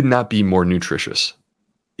 it could not be more nutritious.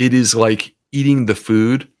 It is like eating the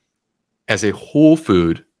food as a whole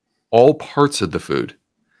food, all parts of the food,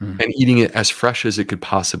 and eating it as fresh as it could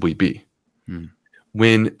possibly be.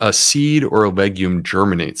 When a seed or a legume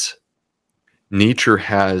germinates, nature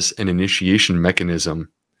has an initiation mechanism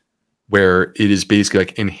where it is basically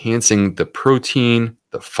like enhancing the protein,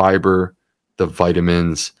 the fiber, the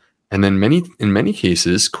vitamins, and then in many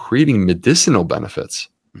cases, creating medicinal benefits.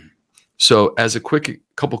 So as a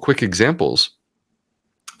couple quick examples,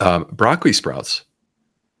 broccoli sprouts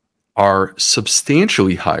are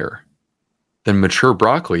substantially higher than mature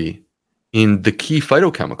broccoli in the key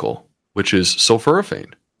phytochemical, which is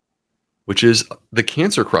sulforaphane, which is the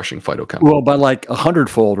cancer-crushing phytochemical. Well, by like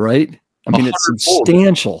 100-fold, right? I mean, it's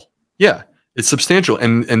substantial. Yeah, it's substantial.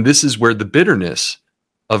 And this is where the bitterness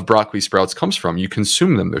of broccoli sprouts comes from. You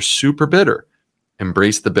consume them. They're super bitter.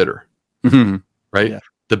 Embrace the bitter, right? Yeah.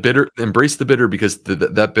 Embrace the bitter because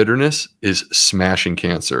that bitterness is smashing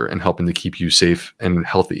cancer and helping to keep you safe and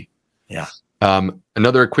healthy. Yeah.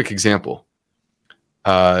 Another quick example,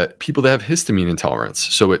 people that have histamine intolerance.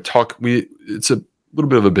 So it's a little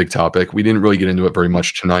bit of a big topic. We didn't really get into it very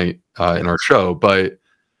much tonight in our show, but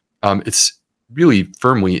it's really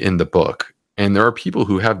firmly in the book. And there are people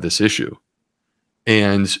who have this issue.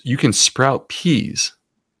 And you can sprout peas.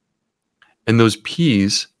 And those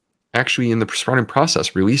peas actually in the sprouting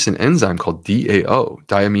process release an enzyme called DAO,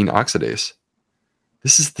 diamine oxidase.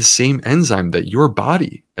 This is the same enzyme that your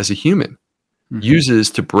body as a human uses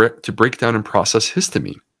to break down and process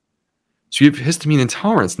histamine. So you have histamine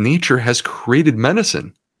intolerance. Nature has created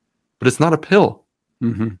medicine, but it's not a pill.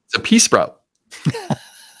 It's a pea sprout.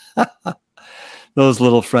 Those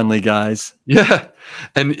little friendly guys. Yeah.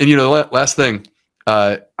 And last thing,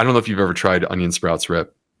 I don't know if you've ever tried onion sprouts,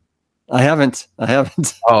 Rip. I haven't.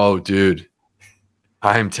 Oh, dude.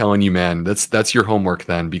 I'm telling you, man, that's your homework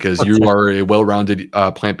then, because you are a well-rounded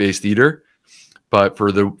plant-based eater. But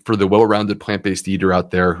for the well-rounded plant-based eater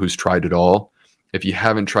out there who's tried it all, if you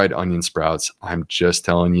haven't tried onion sprouts, I'm just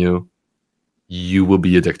telling you, you will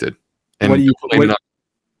be addicted. And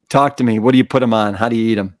talk to me. What do you put them on? How do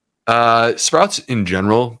you eat them? Sprouts in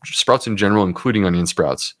general, including onion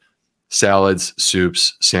sprouts, salads,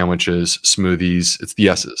 soups, sandwiches, smoothies. It's the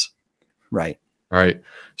S's. Right. All right.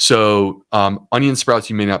 So onion sprouts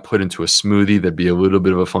you may not put into a smoothie. That'd be a little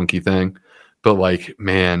bit of a funky thing. But like,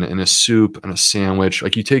 man, in a soup and a sandwich,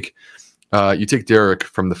 like you take Derek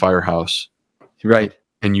from the Firehouse. Right.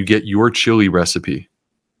 And you get your chili recipe.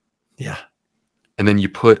 Yeah. And then you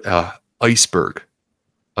put a iceberg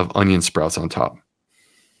of onion sprouts on top.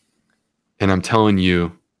 And I'm telling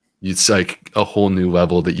you, it's like a whole new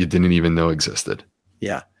level that you didn't even know existed.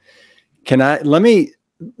 Yeah.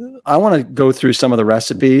 I want to go through some of the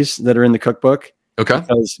recipes that are in the cookbook. Okay.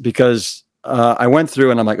 Because I went through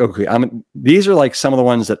and I'm like, okay, these are like some of the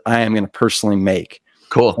ones that I am going to personally make.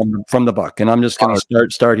 Cool. From the book. And I'm just going to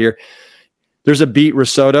start here. There's a beet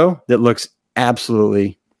risotto that looks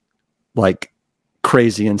absolutely like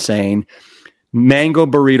crazy insane. Mango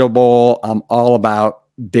burrito bowl. I'm all about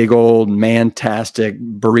big old man-tastic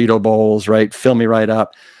burrito bowls, right? Fill me right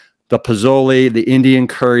up. The pozole, the Indian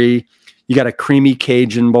curry. You got a creamy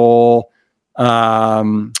Cajun bowl.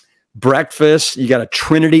 Breakfast, you got a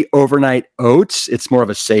Trinity overnight oats. It's more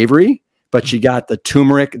of a savory, but you got the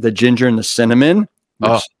turmeric, the ginger, and the cinnamon.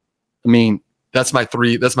 Which, that's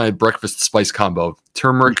my breakfast spice combo.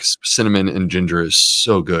 Turmeric, cinnamon, and ginger is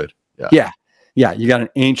so good. Yeah. You got an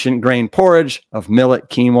ancient grain porridge of millet,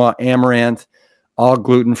 quinoa, amaranth, all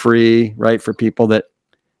gluten-free, right? For people that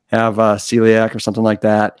have celiac or something like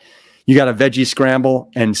that. You got a veggie scramble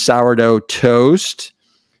and sourdough toast.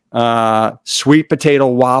 Sweet potato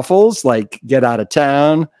waffles, like get out of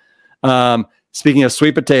town. Speaking of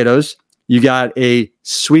sweet potatoes, you got a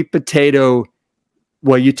sweet potato.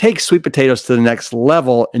 Well, you take sweet potatoes to the next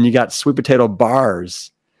level and you got sweet potato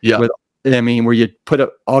bars. Yeah. Where you put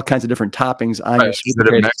all kinds of different toppings on your sweet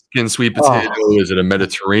potato. Is it a Mexican sweet potato? Is it a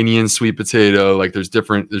Mediterranean sweet potato? Like there's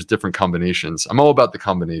different combinations. I'm all about the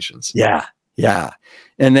combinations. Yeah.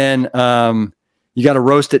 And then, you got a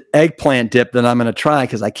roasted eggplant dip that I'm going to try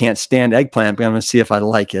because I can't stand eggplant, but I'm going to see if I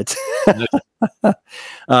like it.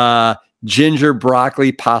 Ginger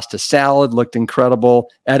broccoli pasta salad looked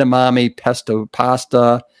incredible. Edamame pesto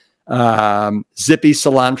pasta. Zippy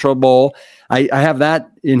cilantro bowl. I have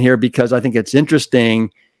that in here because I think it's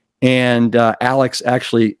interesting. And Alex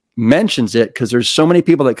actually mentions it because there's so many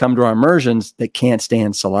people that come to our immersions that can't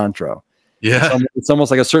stand cilantro. Yeah. It's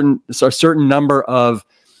almost like a certain number of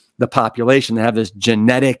the population that have this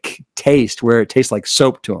genetic taste where it tastes like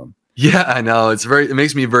soap to them. Yeah, I know. It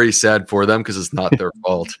makes me very sad for them because it's not their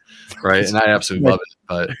fault, right? And I absolutely love it.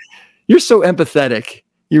 But you're so empathetic.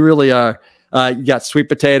 You really are. You got sweet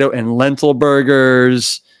potato and lentil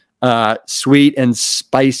burgers, sweet and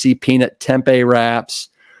spicy peanut tempeh wraps.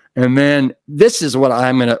 And then this is what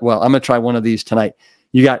I'm going to try one of these tonight.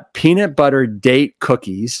 You got peanut butter date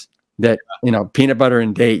cookies that, peanut butter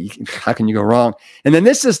and date. How can you go wrong? And then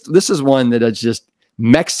this is one that is just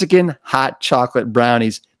Mexican hot chocolate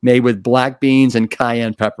brownies made with black beans and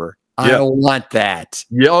cayenne pepper. I want that.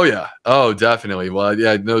 Yeah, oh yeah. Oh, definitely. Well,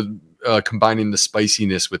 yeah, no, combining the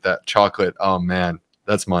spiciness with that chocolate. Oh man,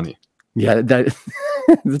 that's money. Yeah,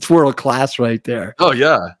 that's world class right there. Oh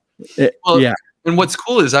yeah. Yeah. And what's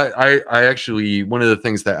cool is I actually, one of the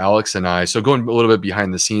things that Alex and I, so going a little bit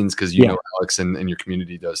behind the scenes, because you know Alex and your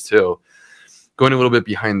community does too, going a little bit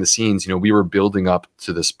behind the scenes, we were building up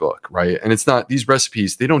to this book, right? And it's not, these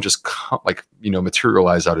recipes, they don't just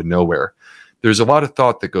materialize out of nowhere. There's a lot of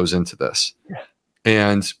thought that goes into this. Yeah.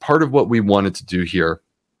 And part of what we wanted to do here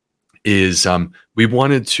is we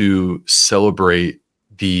wanted to celebrate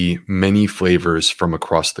the many flavors from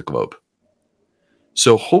across the globe.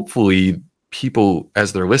 So hopefully people,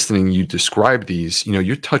 as they're listening, you describe these,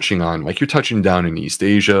 you're touching down in East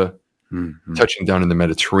Asia, touching down in the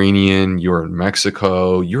Mediterranean, you're in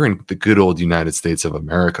Mexico, you're in the good old United States of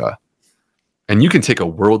America. And you can take a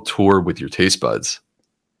world tour with your taste buds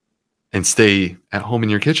and stay at home in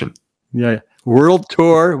your kitchen. Yeah. World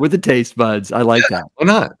tour with the taste buds. I like that. Why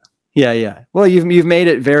not? Yeah. Well, you've made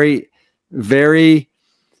it very, very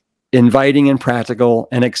inviting and practical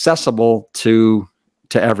and accessible to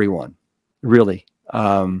everyone. Really.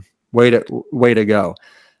 Way to go.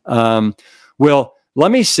 Well,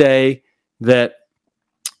 let me say that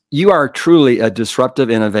you are truly a disruptive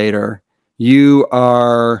innovator.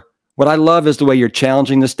 What I love is the way you're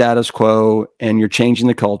challenging the status quo and you're changing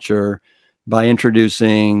the culture by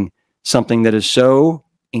introducing something that is so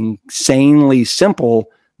insanely simple,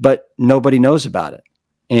 but nobody knows about it.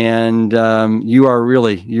 And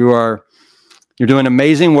you're doing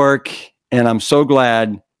amazing work. And I'm so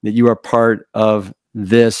glad that you are part of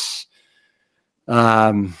this.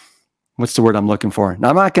 What's the word I'm looking for? Now,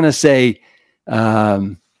 I'm not going to say.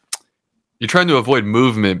 You're trying to avoid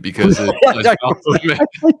movement because movement.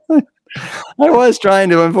 I was trying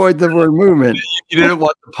to avoid the word movement. You didn't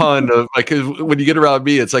want the pun of when you get around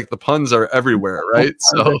me, it's like the puns are everywhere, right?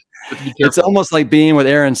 So it's almost like being with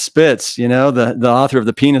Aaron Spitz, the author of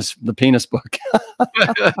the penis book.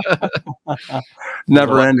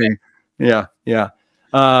 Never ending. Yeah.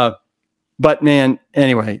 But man,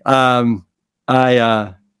 anyway, I'm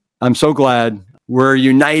so glad we're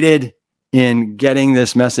united in getting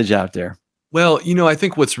this message out there. Well, I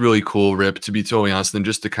think what's really cool, Rip, to be totally honest, and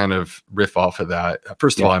just to kind of riff off of that,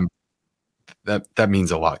 first of all, that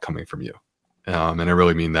means a lot coming from you. And I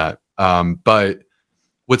really mean that. But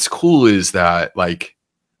what's cool is that, I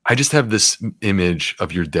just have this image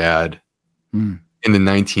of your dad in the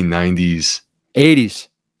 1990s,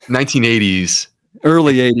 1980s,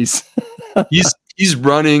 early 80s. he's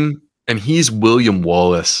running and he's William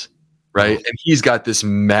Wallace, right? And he's got this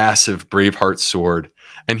massive Braveheart sword.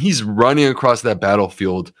 And he's running across that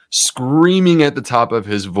battlefield, screaming at the top of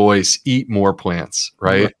his voice, "Eat more plants!"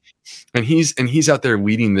 Right? Mm-hmm. And he's out there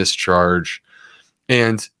leading this charge.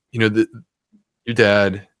 And your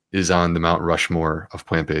dad is on the Mount Rushmore of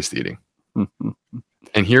plant-based eating.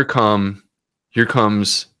 And here comes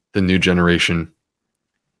the new generation.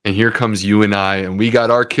 And here comes you and I, and we got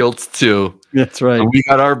our kilts too. That's right. And we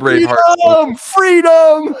got our Braveheart.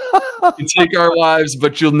 Freedom! You take our lives,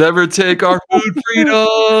 but you'll never take our food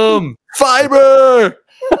freedom. Fiber.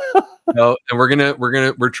 No, and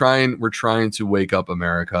we're trying to wake up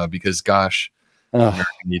America because gosh, America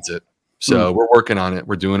needs it. So we're working on it.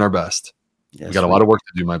 We're doing our best. Yes, we got a lot of work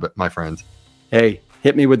to do, my friend. Hey,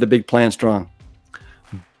 hit me with the big Plant Strong.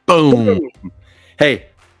 Boom. Hey,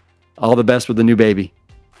 all the best with the new baby.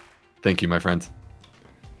 Thank you, my friend.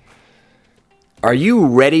 Are you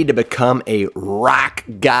ready to become a rock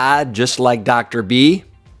god just like Dr. B?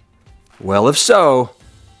 Well, if so,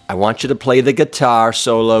 I want you to play the guitar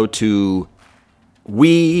solo to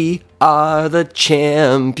We Are the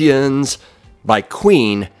Champions by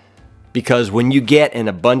Queen, because when you get an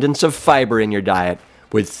abundance of fiber in your diet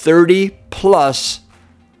with 30 plus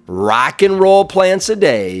rock and roll plants a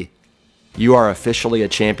day, you are officially a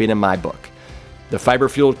champion in my book. The Fiber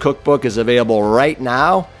Fueled Cookbook is available right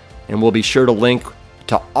now, and we'll be sure to link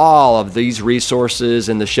to all of these resources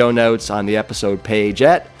in the show notes on the episode page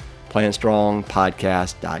at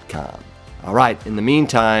plantstrongpodcast.com. All right, in the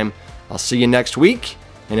meantime, I'll see you next week,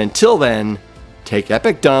 and until then, take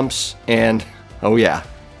epic dumps and, oh yeah,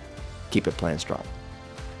 keep it plant strong.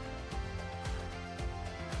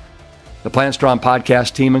 The Plant Strong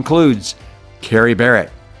podcast team includes Carrie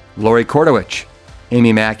Barrett, Lori Kordowich,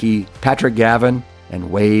 Amy Mackey, Patrick Gavin,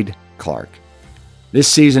 and Wade Clark. This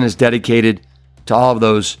season is dedicated to all of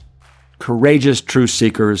those courageous truth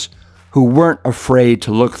seekers who weren't afraid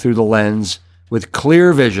to look through the lens with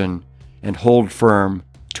clear vision and hold firm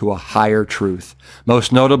to a higher truth.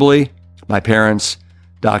 Most notably, my parents,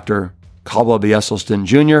 Dr. Caldwell B. Esselstyn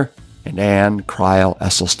Jr. and Ann Kreil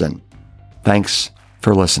Esselstyn. Thanks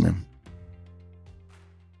for listening.